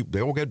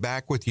 They will get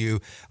back with you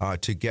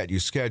to get you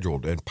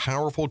scheduled. And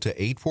powerful to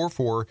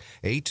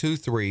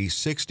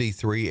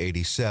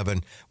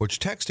 844-823-6387, which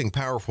texting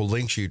powerful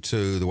links you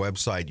to the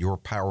website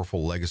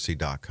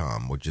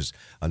yourpowerfullegacy.com, which is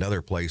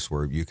another place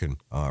where you can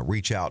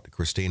reach out to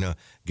Christina,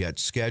 get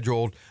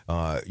scheduled.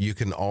 You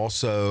can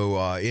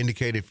also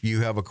indicate if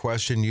you have a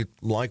question you'd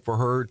like for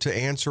her to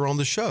answer on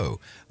the show.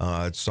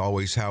 It's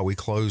always how we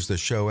close the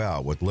show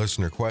out, with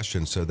listener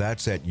questions. So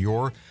that's at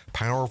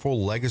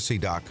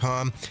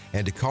yourpowerfullegacy.com.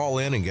 And to call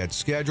in and get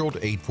scheduled,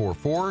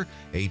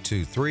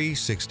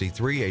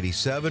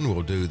 844-823-6387.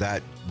 We'll do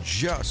that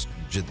just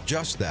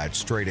that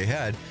straight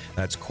ahead.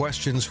 That's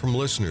questions from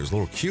listeners. A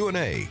little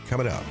Q&A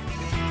coming up.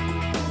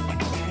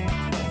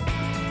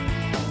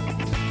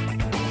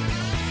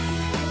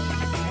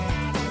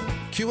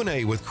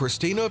 Q&A with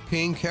Christina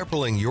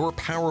Ping-Kepperling, Your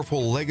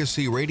Powerful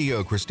Legacy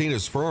Radio.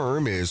 Christina's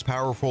firm is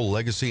Powerful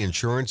Legacy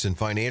Insurance and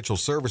Financial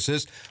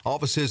Services.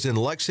 Offices in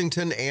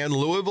Lexington and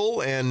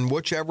Louisville, and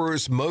whichever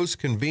is most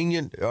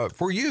convenient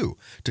for you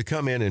to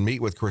come in and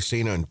meet with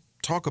Christina and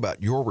talk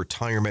about your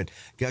retirement,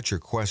 get your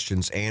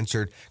questions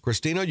answered.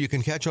 Christina, you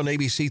can catch on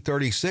ABC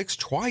 36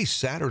 twice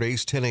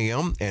Saturdays, 10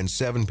 a.m. and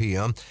 7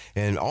 p.m.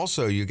 And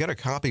also, you get a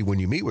copy when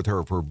you meet with her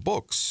of her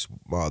books,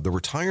 The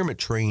Retirement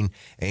Train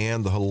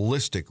and The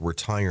Holistic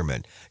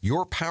Retirement.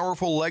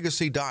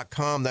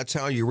 YourPowerfulLegacy.com. That's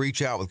how you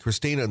reach out with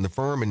Christina and the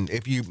firm. And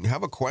if you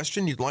have a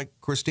question you'd like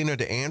Christina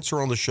to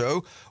answer on the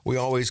show, we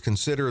always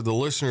consider the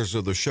listeners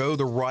of the show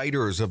the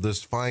writers of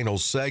this final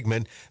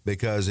segment,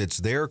 because it's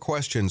their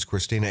questions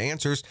Christina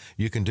answers.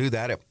 You can do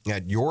that at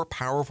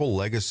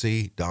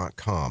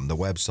yourpowerfullegacy.com, the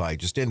website.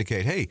 Just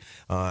indicate, hey,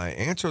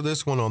 answer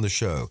this one on the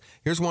show.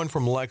 Here's one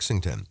from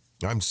Lexington.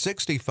 I'm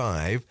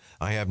 65.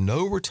 I have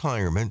no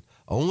retirement,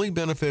 only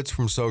benefits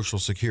from Social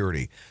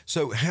Security.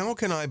 So how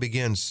can I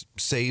begin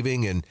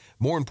saving? And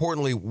more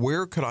importantly,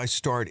 where could I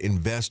start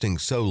investing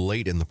so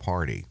late in the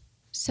party?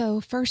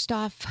 So first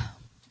off,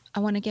 I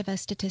want to give a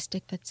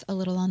statistic that's a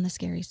little on the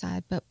scary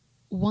side, but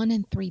 1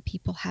 in 3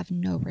 people have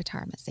no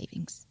retirement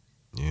savings.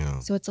 Yeah.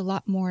 So it's a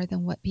lot more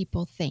than what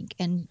people think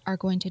and are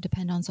going to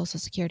depend on Social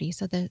Security.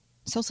 So the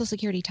Social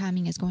Security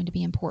timing is going to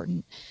be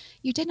important.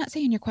 You did not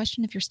say in your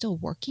question if you're still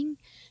working.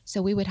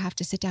 So we would have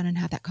to sit down and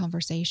have that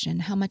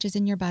conversation. How much is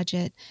in your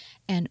budget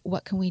and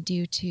what can we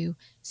do to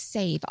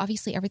save?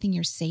 Obviously, everything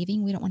you're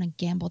saving, we don't want to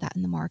gamble that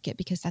in the market,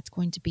 because that's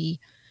going to be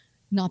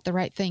not the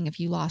right thing if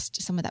you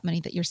lost some of that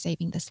money that you're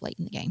saving this late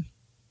in the game.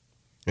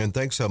 And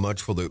thanks so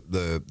much for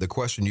the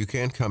question. You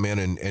can come in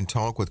and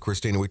talk with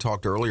Christina. We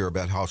talked earlier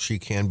about how she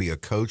can be a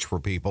coach for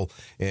people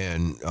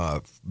and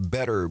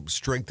better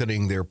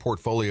strengthening their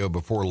portfolio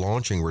before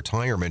launching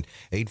retirement.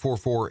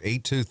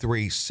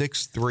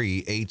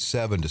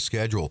 844-823-6387 to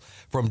schedule.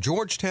 From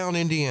Georgetown,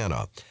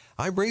 Indiana.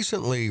 I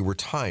recently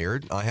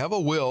retired. I have a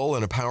will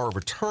and a power of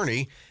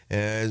attorney,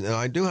 and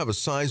I do have a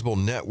sizable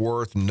net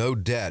worth, no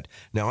debt.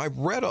 Now, I've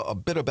read a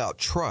bit about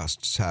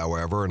trusts,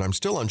 however, and I'm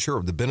still unsure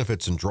of the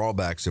benefits and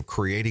drawbacks of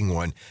creating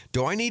one.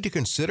 Do I need to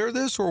consider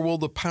this, or will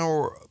the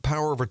power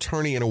of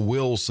attorney and a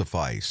will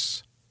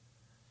suffice?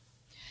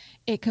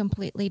 It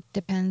completely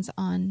depends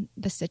on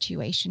the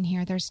situation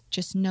here. There's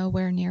just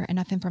nowhere near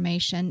enough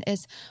information.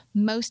 Is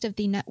most of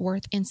the net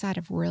worth inside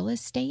of real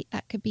estate?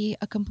 That could be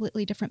a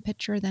completely different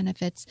picture than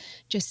if it's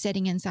just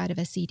sitting inside of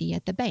a CD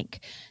at the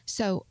bank.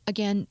 So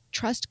again,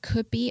 trust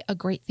could be a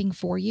great thing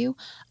for you.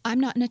 I'm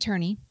not an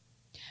attorney,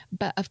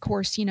 but of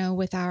course,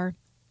 with our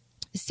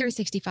Series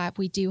 65,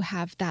 we do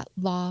have that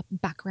law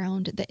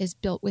background that is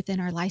built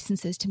within our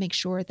licenses to make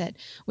sure that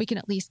we can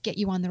at least get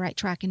you on the right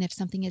track. And if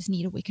something is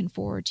needed, we can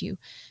forward you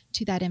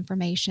to that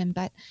information.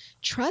 But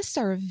trusts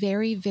are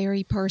very,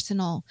 very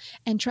personal.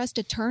 And trust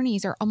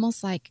attorneys are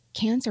almost like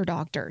cancer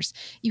doctors.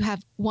 You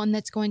have one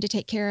that's going to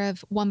take care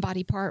of one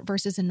body part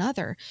versus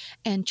another.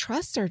 And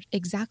trusts are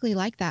exactly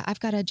like that. I've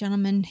got a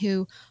gentleman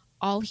who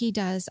all he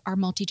does are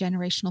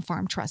multi-generational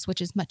farm trusts, which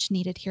is much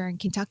needed here in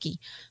Kentucky,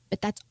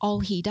 but that's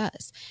all he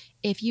does.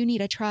 If you need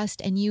a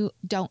trust and you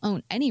don't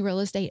own any real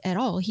estate at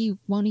all, he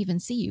won't even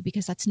see you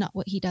because that's not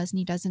what he does and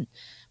he doesn't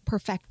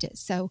perfect it.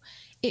 So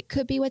it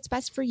could be what's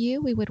best for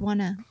you. We would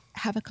want to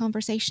have a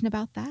conversation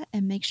about that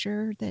and make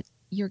sure that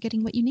you're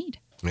getting what you need.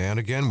 And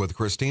again, with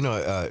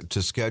Christina,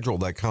 to schedule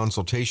that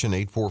consultation,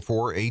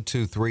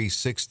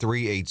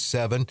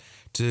 844-823-6387,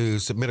 to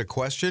submit a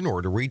question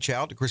or to reach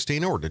out to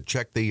Christina or to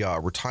check the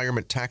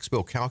retirement tax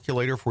bill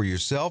calculator for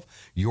yourself,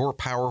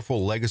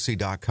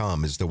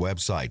 yourpowerfullegacy.com is the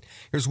website.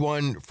 Here's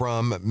one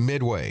from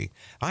Midway.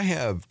 I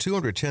have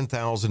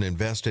 $210,000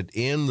 invested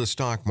in the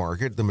stock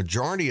market. The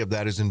majority of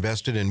that is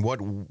invested in what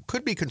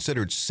could be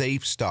considered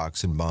safe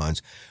stocks and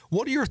bonds.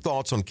 What are your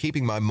thoughts on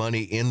keeping my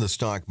money in the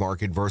stock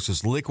market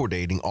versus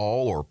liquidating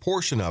all or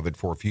portion of it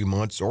for a few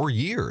months or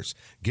years,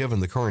 given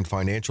the current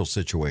financial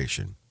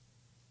situation?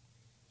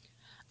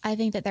 I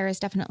think that there is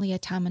definitely a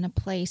time and a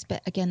place,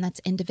 but again,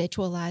 that's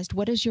individualized.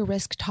 What is your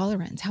risk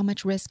tolerance? How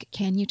much risk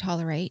can you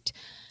tolerate?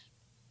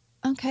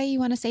 Okay, you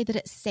want to say that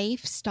it's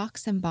safe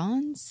stocks and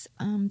bonds?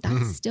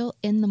 That's still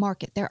in the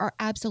market. There are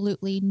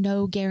absolutely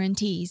no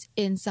guarantees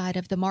inside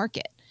of the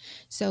market.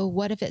 So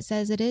what if it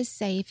says it is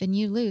safe and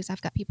you lose?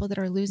 I've got people that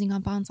are losing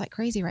on bonds like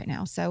crazy right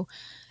now. So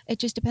it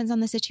just depends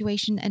on the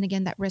situation. And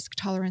again, that risk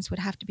tolerance would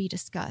have to be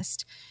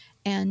discussed.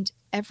 And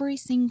every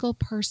single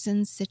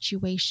person's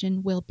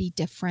situation will be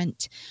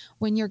different.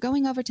 When you're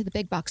going over to the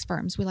big box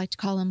firms, we like to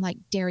call them like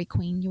Dairy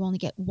Queen. You only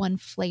get one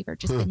flavor,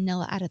 just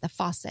vanilla out of the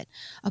faucet.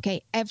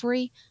 Okay,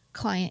 every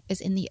client is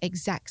in the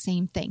exact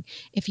same thing.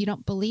 If you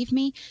don't believe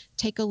me,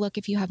 take a look.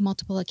 If you have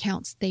multiple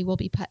accounts, they will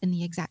be put in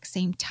the exact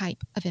same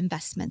type of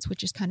investments,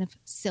 which is kind of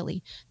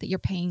silly that you're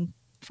paying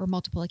for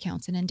multiple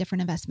accounts and in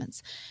different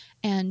investments.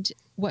 And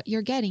what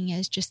you're getting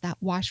is just that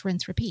wash,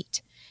 rinse,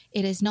 repeat.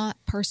 It is not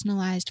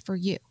personalized for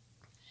you.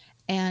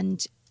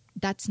 And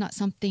that's not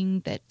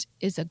something that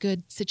is a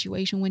good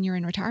situation when you're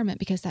in retirement,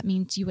 because that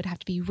means you would have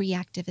to be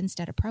reactive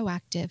instead of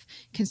proactive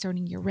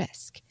concerning your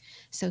risk.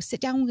 So sit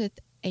down with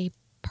a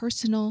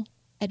personal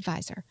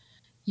advisor,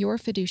 your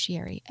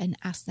fiduciary, and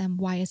ask them,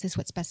 why is this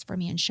what's best for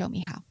me, and show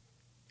me how.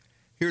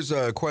 Here's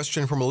a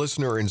question from a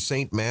listener in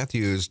St.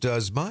 Matthews.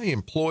 Does my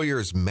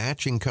employer's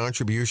matching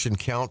contribution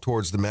count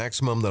towards the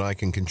maximum that I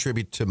can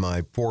contribute to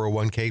my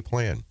 401k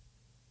plan?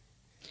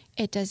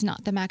 It does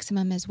not. The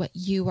maximum is what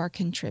you are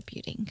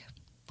contributing.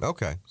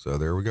 Okay, so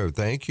there we go.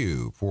 Thank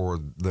you for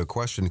the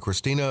question.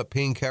 Christina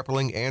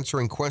Ping-Kepperling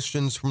answering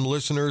questions from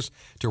listeners.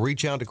 To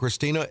reach out to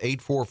Christina,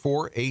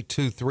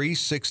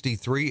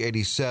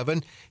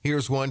 844-823-6387.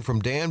 Here's one from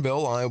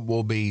Danville. I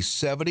will be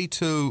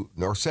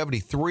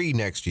 73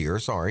 next year,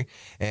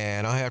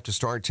 and I have to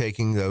start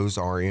taking those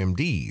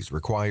RMDs,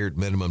 required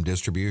minimum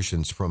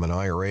distributions, from an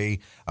IRA,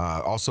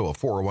 also a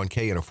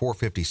 401k and a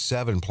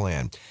 457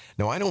 plan.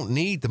 Now, I don't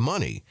need the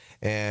money,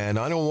 and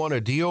I don't want to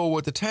deal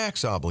with the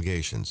tax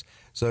obligations.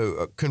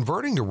 So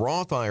converting to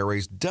Roth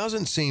IRAs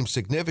doesn't seem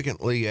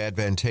significantly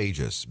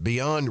advantageous.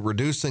 Beyond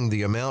reducing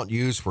the amount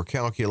used for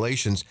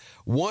calculations,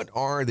 what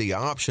are the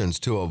options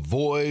to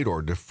avoid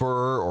or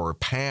defer or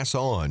pass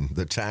on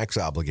the tax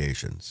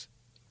obligations?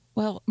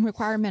 Well,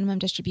 required minimum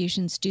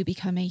distributions do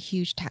become a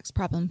huge tax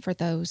problem for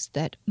those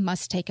that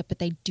must take it, but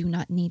they do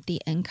not need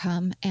the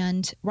income.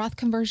 And Roth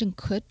conversion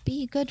could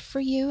be good for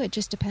you. It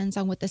just depends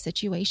on what the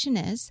situation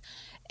is.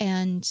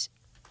 And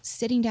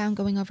sitting down,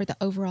 going over the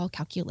overall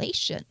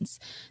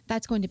calculations,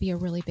 that's going to be a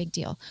really big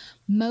deal.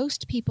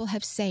 Most people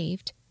have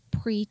saved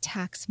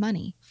pre-tax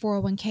money,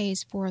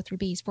 401ks,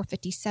 403bs,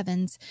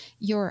 457s,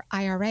 your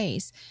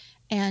IRAs.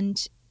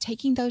 And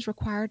taking those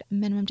required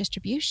minimum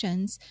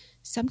distributions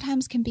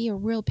sometimes can be a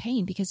real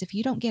pain, because if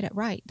you don't get it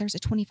right, there's a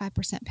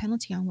 25%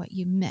 penalty on what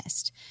you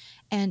missed.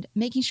 And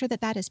making sure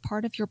that that is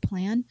part of your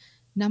plan,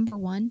 number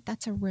one,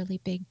 that's a really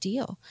big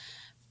deal.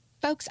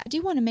 Folks, I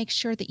do want to make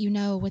sure that you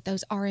know with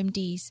those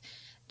RMDs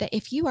that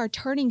if you are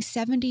turning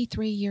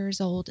 73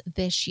 years old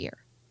this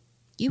year,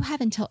 you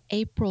have until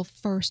April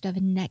 1st of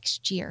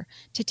next year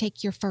to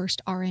take your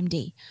first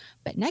RMD.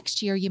 But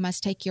next year, you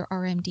must take your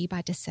RMD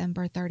by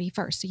December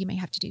 31st. So you may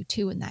have to do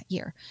 2 in that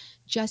year.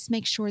 Just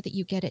make sure that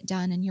you get it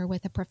done and you're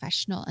with a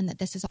professional and that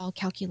this is all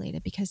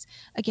calculated, because,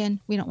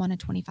 again, we don't want a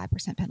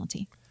 25%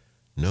 penalty.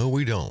 No,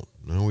 we don't.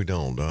 No, we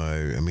don't.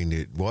 I mean,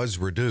 it was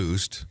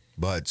reduced,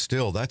 but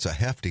still, that's a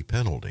hefty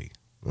penalty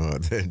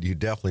that you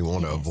definitely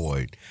want to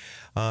avoid.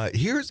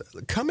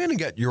 Come in and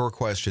get your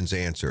questions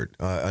answered.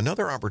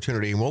 Another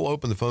opportunity, and we'll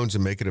open the phones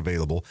and make it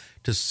available,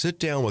 to sit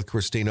down with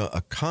Christina,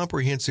 a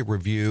comprehensive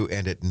review,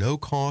 and at no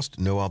cost,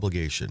 no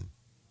obligation.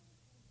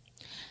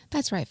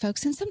 That's right,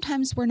 folks. And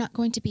sometimes we're not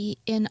going to be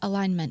in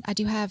alignment. I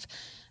do have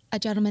a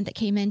gentleman that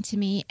came in to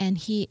me, and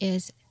he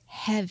is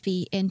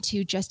heavy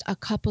into just a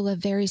couple of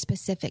very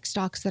specific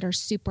stocks that are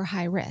super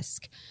high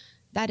risk.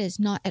 That is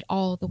not at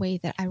all the way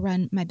that I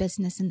run my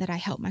business and that I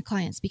help my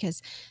clients,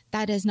 because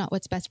that is not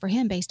what's best for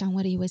him based on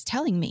what he was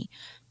telling me.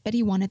 But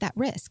he wanted that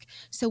risk.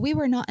 So we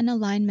were not in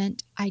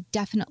alignment. I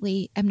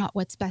definitely am not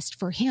what's best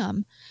for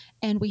him.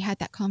 And we had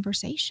that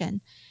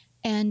conversation.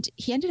 And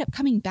he ended up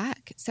coming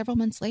back several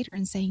months later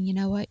and saying, you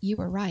know what, you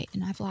were right.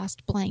 And I've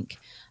lost blank.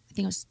 I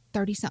think it was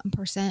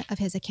 30-something% of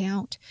his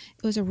account.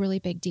 It was a really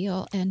big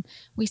deal. And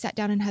we sat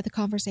down and had the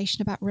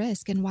conversation about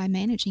risk and why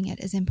managing it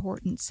is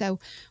important. So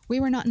we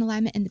were not in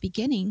alignment in the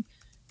beginning,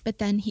 but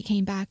then he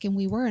came back and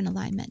we were in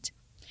alignment.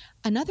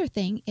 Another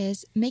thing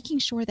is making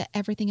sure that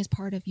everything is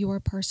part of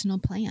your personal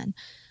plan.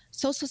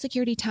 Social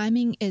Security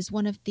timing is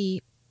one of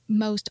the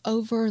most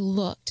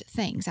overlooked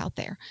things out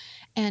there.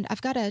 And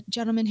I've got a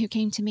gentleman who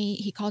came to me,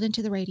 he called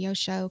into the radio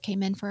show,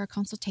 came in for a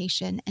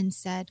consultation and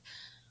said,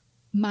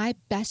 my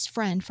best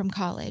friend from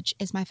college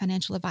is my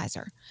financial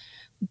advisor,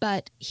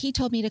 but he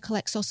told me to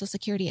collect Social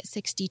Security at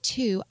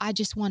 62. I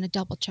just want to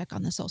double check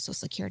on the Social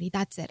Security.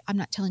 That's it. I'm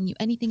not telling you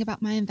anything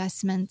about my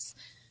investments,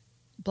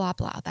 blah,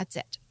 blah. That's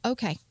it.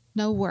 Okay.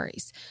 No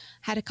worries.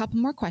 Had a couple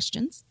more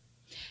questions,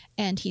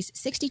 and he's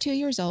 62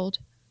 years old,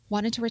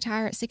 wanted to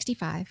retire at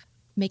 65,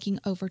 making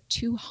over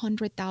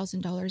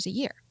 $200,000 a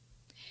year.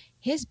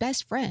 His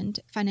best friend,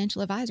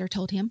 financial advisor,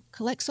 told him,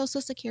 collect Social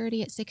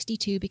Security at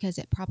 62 because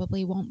it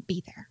probably won't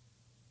be there.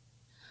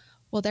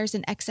 Well, there's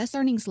an excess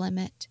earnings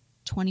limit,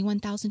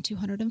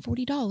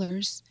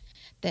 $21,240,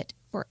 that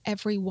for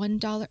every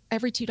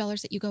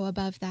 $2 that you go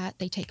above that,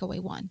 they take away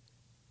 $1.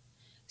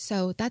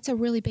 So that's a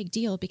really big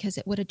deal, because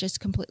it would have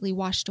just completely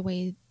washed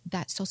away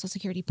that Social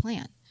Security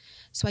plan.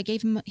 So I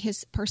gave him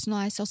his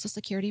personalized Social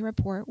Security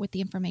report with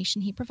the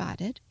information he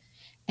provided,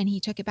 and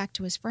he took it back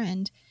to his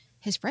friend.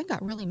 His friend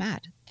got really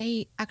mad.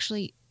 They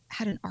actually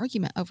had an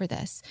argument over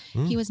this.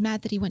 He was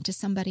mad that he went to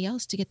somebody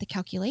else to get the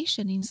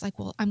calculation. And he's like,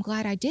 well, I'm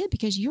glad I did,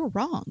 because you're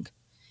wrong.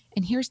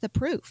 And here's the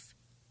proof.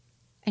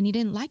 And he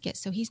didn't like it.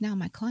 So he's now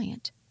my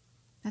client.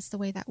 That's the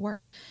way that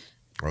works.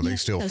 Are they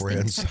still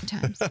friends?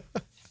 Sometimes.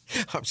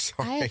 I'm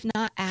sorry. I have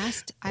not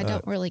asked. I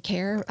don't really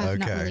care. I've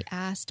not really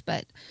asked,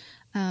 but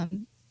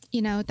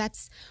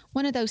that's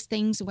one of those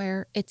things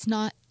where it's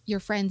not your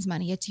friend's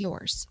money, it's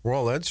yours.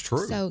 Well, that's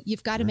true. So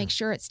you've got to make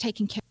sure it's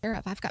taken care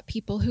of. I've got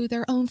people who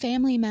their own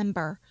family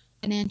member,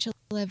 financial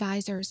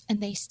advisors, and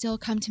they still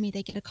come to me.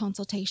 They get a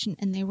consultation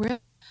and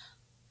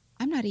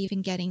I'm not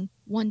even getting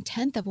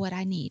 1/10 of what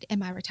I need in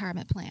my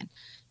retirement plan.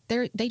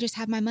 They just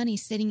have my money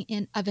sitting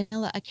in a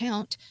vanilla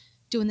account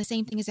doing the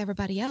same thing as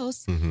everybody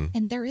else.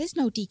 And there is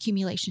no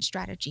decumulation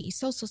strategy,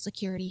 Social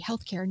Security,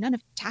 healthcare, none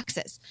of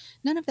taxes.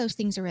 None of those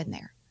things are in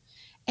there.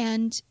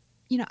 And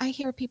I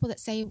hear people that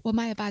say, well,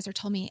 my advisor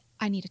told me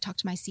I need to talk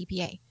to my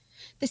CPA.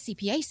 The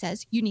CPA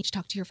says you need to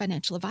talk to your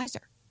financial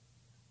advisor.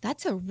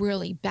 That's a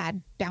really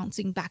bad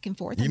bouncing back and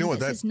forth.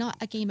 This is not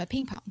a game of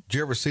ping pong. Did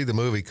you ever see the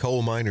movie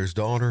Coal Miner's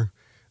Daughter?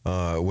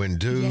 When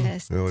Dew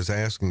was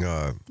asking,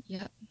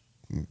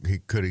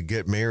 could he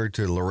get married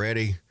to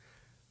Loretti?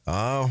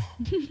 Oh,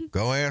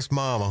 go ask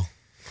Mama.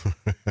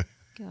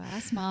 Go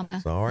ask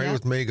Mama. Sorry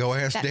with me. Go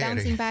ask Daddy.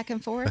 Bouncing back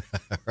and forth.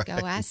 Right.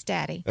 Go ask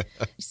Daddy.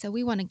 So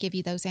we want to give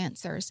you those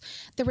answers.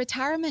 The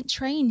retirement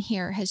train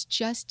here has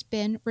just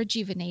been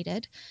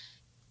rejuvenated.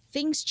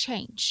 Things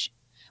change.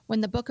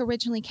 When the book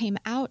originally came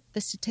out,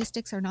 the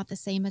statistics are not the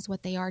same as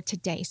what they are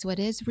today. So it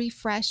is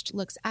refreshed,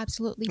 looks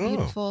absolutely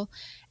beautiful.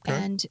 Okay.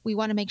 And we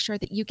want to make sure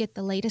that you get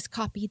the latest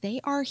copy.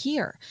 They are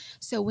here.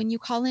 So when you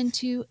call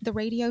into the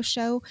radio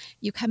show,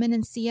 you come in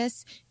and see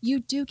us, you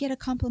do get a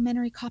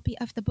complimentary copy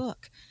of the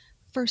book.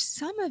 For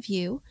some of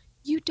you,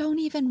 you don't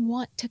even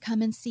want to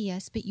come and see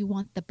us, but you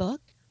want the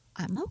book.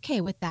 I'm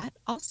okay with that.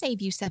 I'll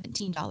save you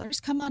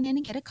 $17. Come on in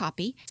and get a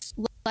copy.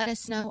 Let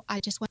us know.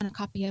 I just want a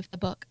copy of the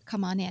book.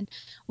 Come on in.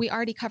 We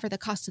already cover the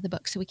cost of the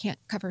book, so we can't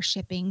cover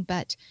shipping,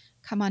 but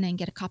come on in and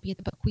get a copy of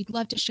the book. We'd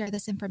love to share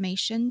this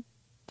information.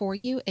 for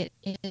you. It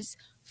is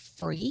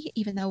free,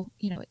 even though,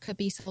 it could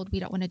be sold. We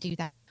don't want to do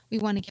that. We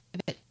want to give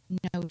it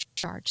no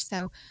charge.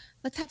 So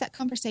let's have that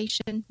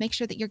conversation. Make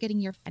sure that you're getting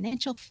your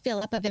financial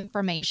fill up of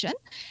information,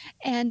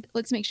 and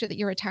let's make sure that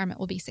your retirement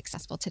will be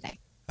successful today.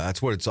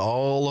 That's what it's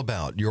all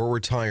about, your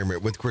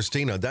retirement with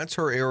Christina. That's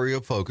her area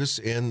of focus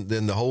in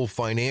the whole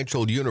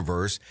financial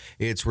universe.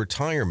 It's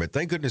retirement.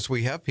 Thank goodness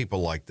we have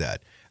people like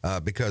that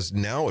because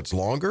now it's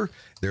longer.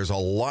 There's a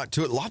lot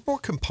to it, a lot more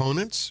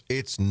components.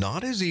 It's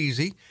not as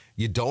easy.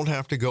 You don't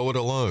have to go it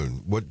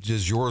alone. What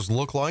does yours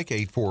look like?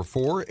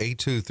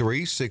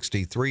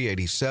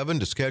 844-823-6387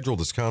 to schedule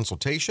this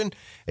consultation.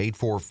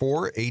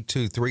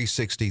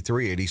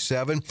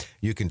 844-823-6387.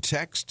 You can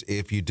text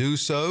if you do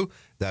so.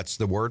 That's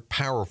the word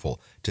powerful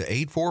to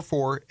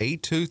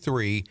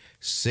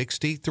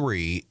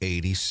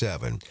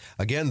 844-823-6387.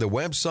 Again, the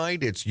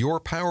website, it's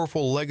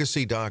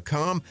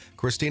yourpowerfullegacy.com.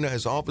 Christina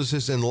has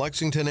offices in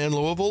Lexington and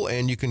Louisville,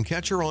 and you can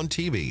catch her on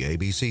TV,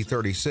 ABC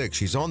 36.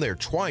 She's on there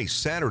twice,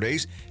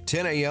 Saturdays,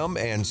 10 a.m.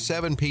 and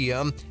 7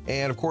 p.m.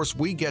 And, of course,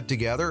 we get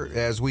together,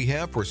 as we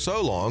have for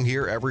so long,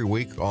 here every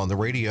week on the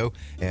radio,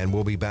 and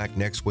we'll be back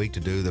next week to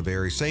do the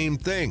very same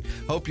thing.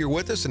 Hope you're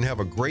with us and have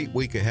a great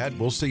week ahead.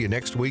 We'll see you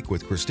next week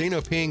with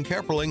Christina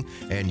Kepperling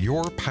and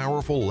Your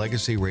Powerful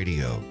Legacy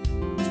Radio.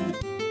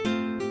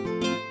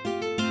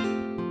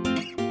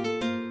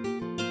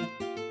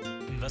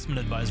 Investment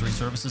advisory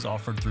services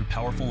offered through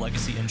Powerful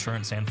Legacy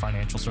Insurance and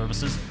Financial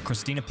Services.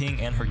 Christina Ping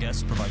and her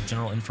guests provide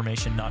general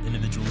information, not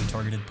individually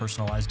targeted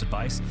personalized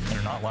advice, and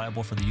are not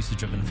liable for the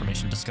usage of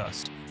information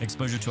discussed.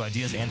 Exposure to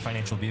ideas and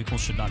financial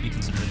vehicles should not be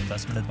considered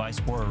investment advice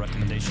or a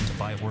recommendation to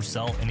buy or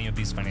sell any of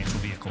these financial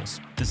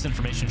vehicles. This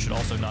information should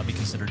also not be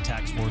considered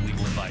tax or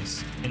legal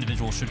advice.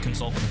 Individuals should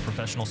consult with a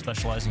professional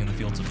specializing in the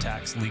fields of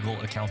tax, legal,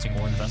 accounting,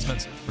 or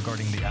investments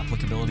regarding the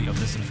applicability of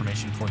this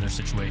information for their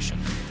situation.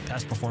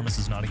 Past performance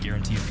is not a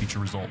guarantee of future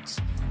results.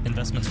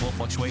 Investments will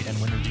fluctuate, and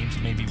when redeemed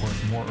may be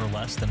worth more or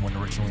less than when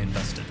originally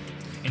invested.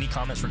 Any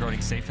comments regarding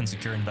safe and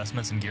secure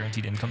investments and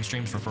guaranteed income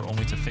streams refer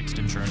only to fixed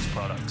insurance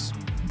products.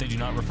 They do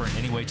not refer in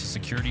any way to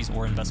securities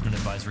or investment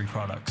advisory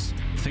products.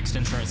 Fixed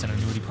insurance and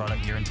annuity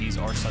product guarantees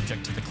are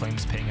subject to the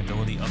claims-paying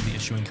ability of the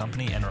issuing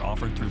company and are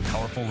offered through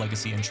Powerful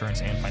Legacy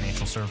Insurance and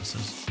Financial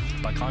Services.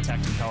 By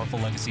contacting Powerful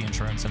Legacy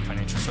Insurance and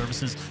Financial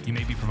Services, you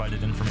may be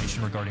provided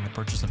information regarding the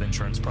purchase of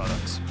insurance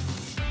products.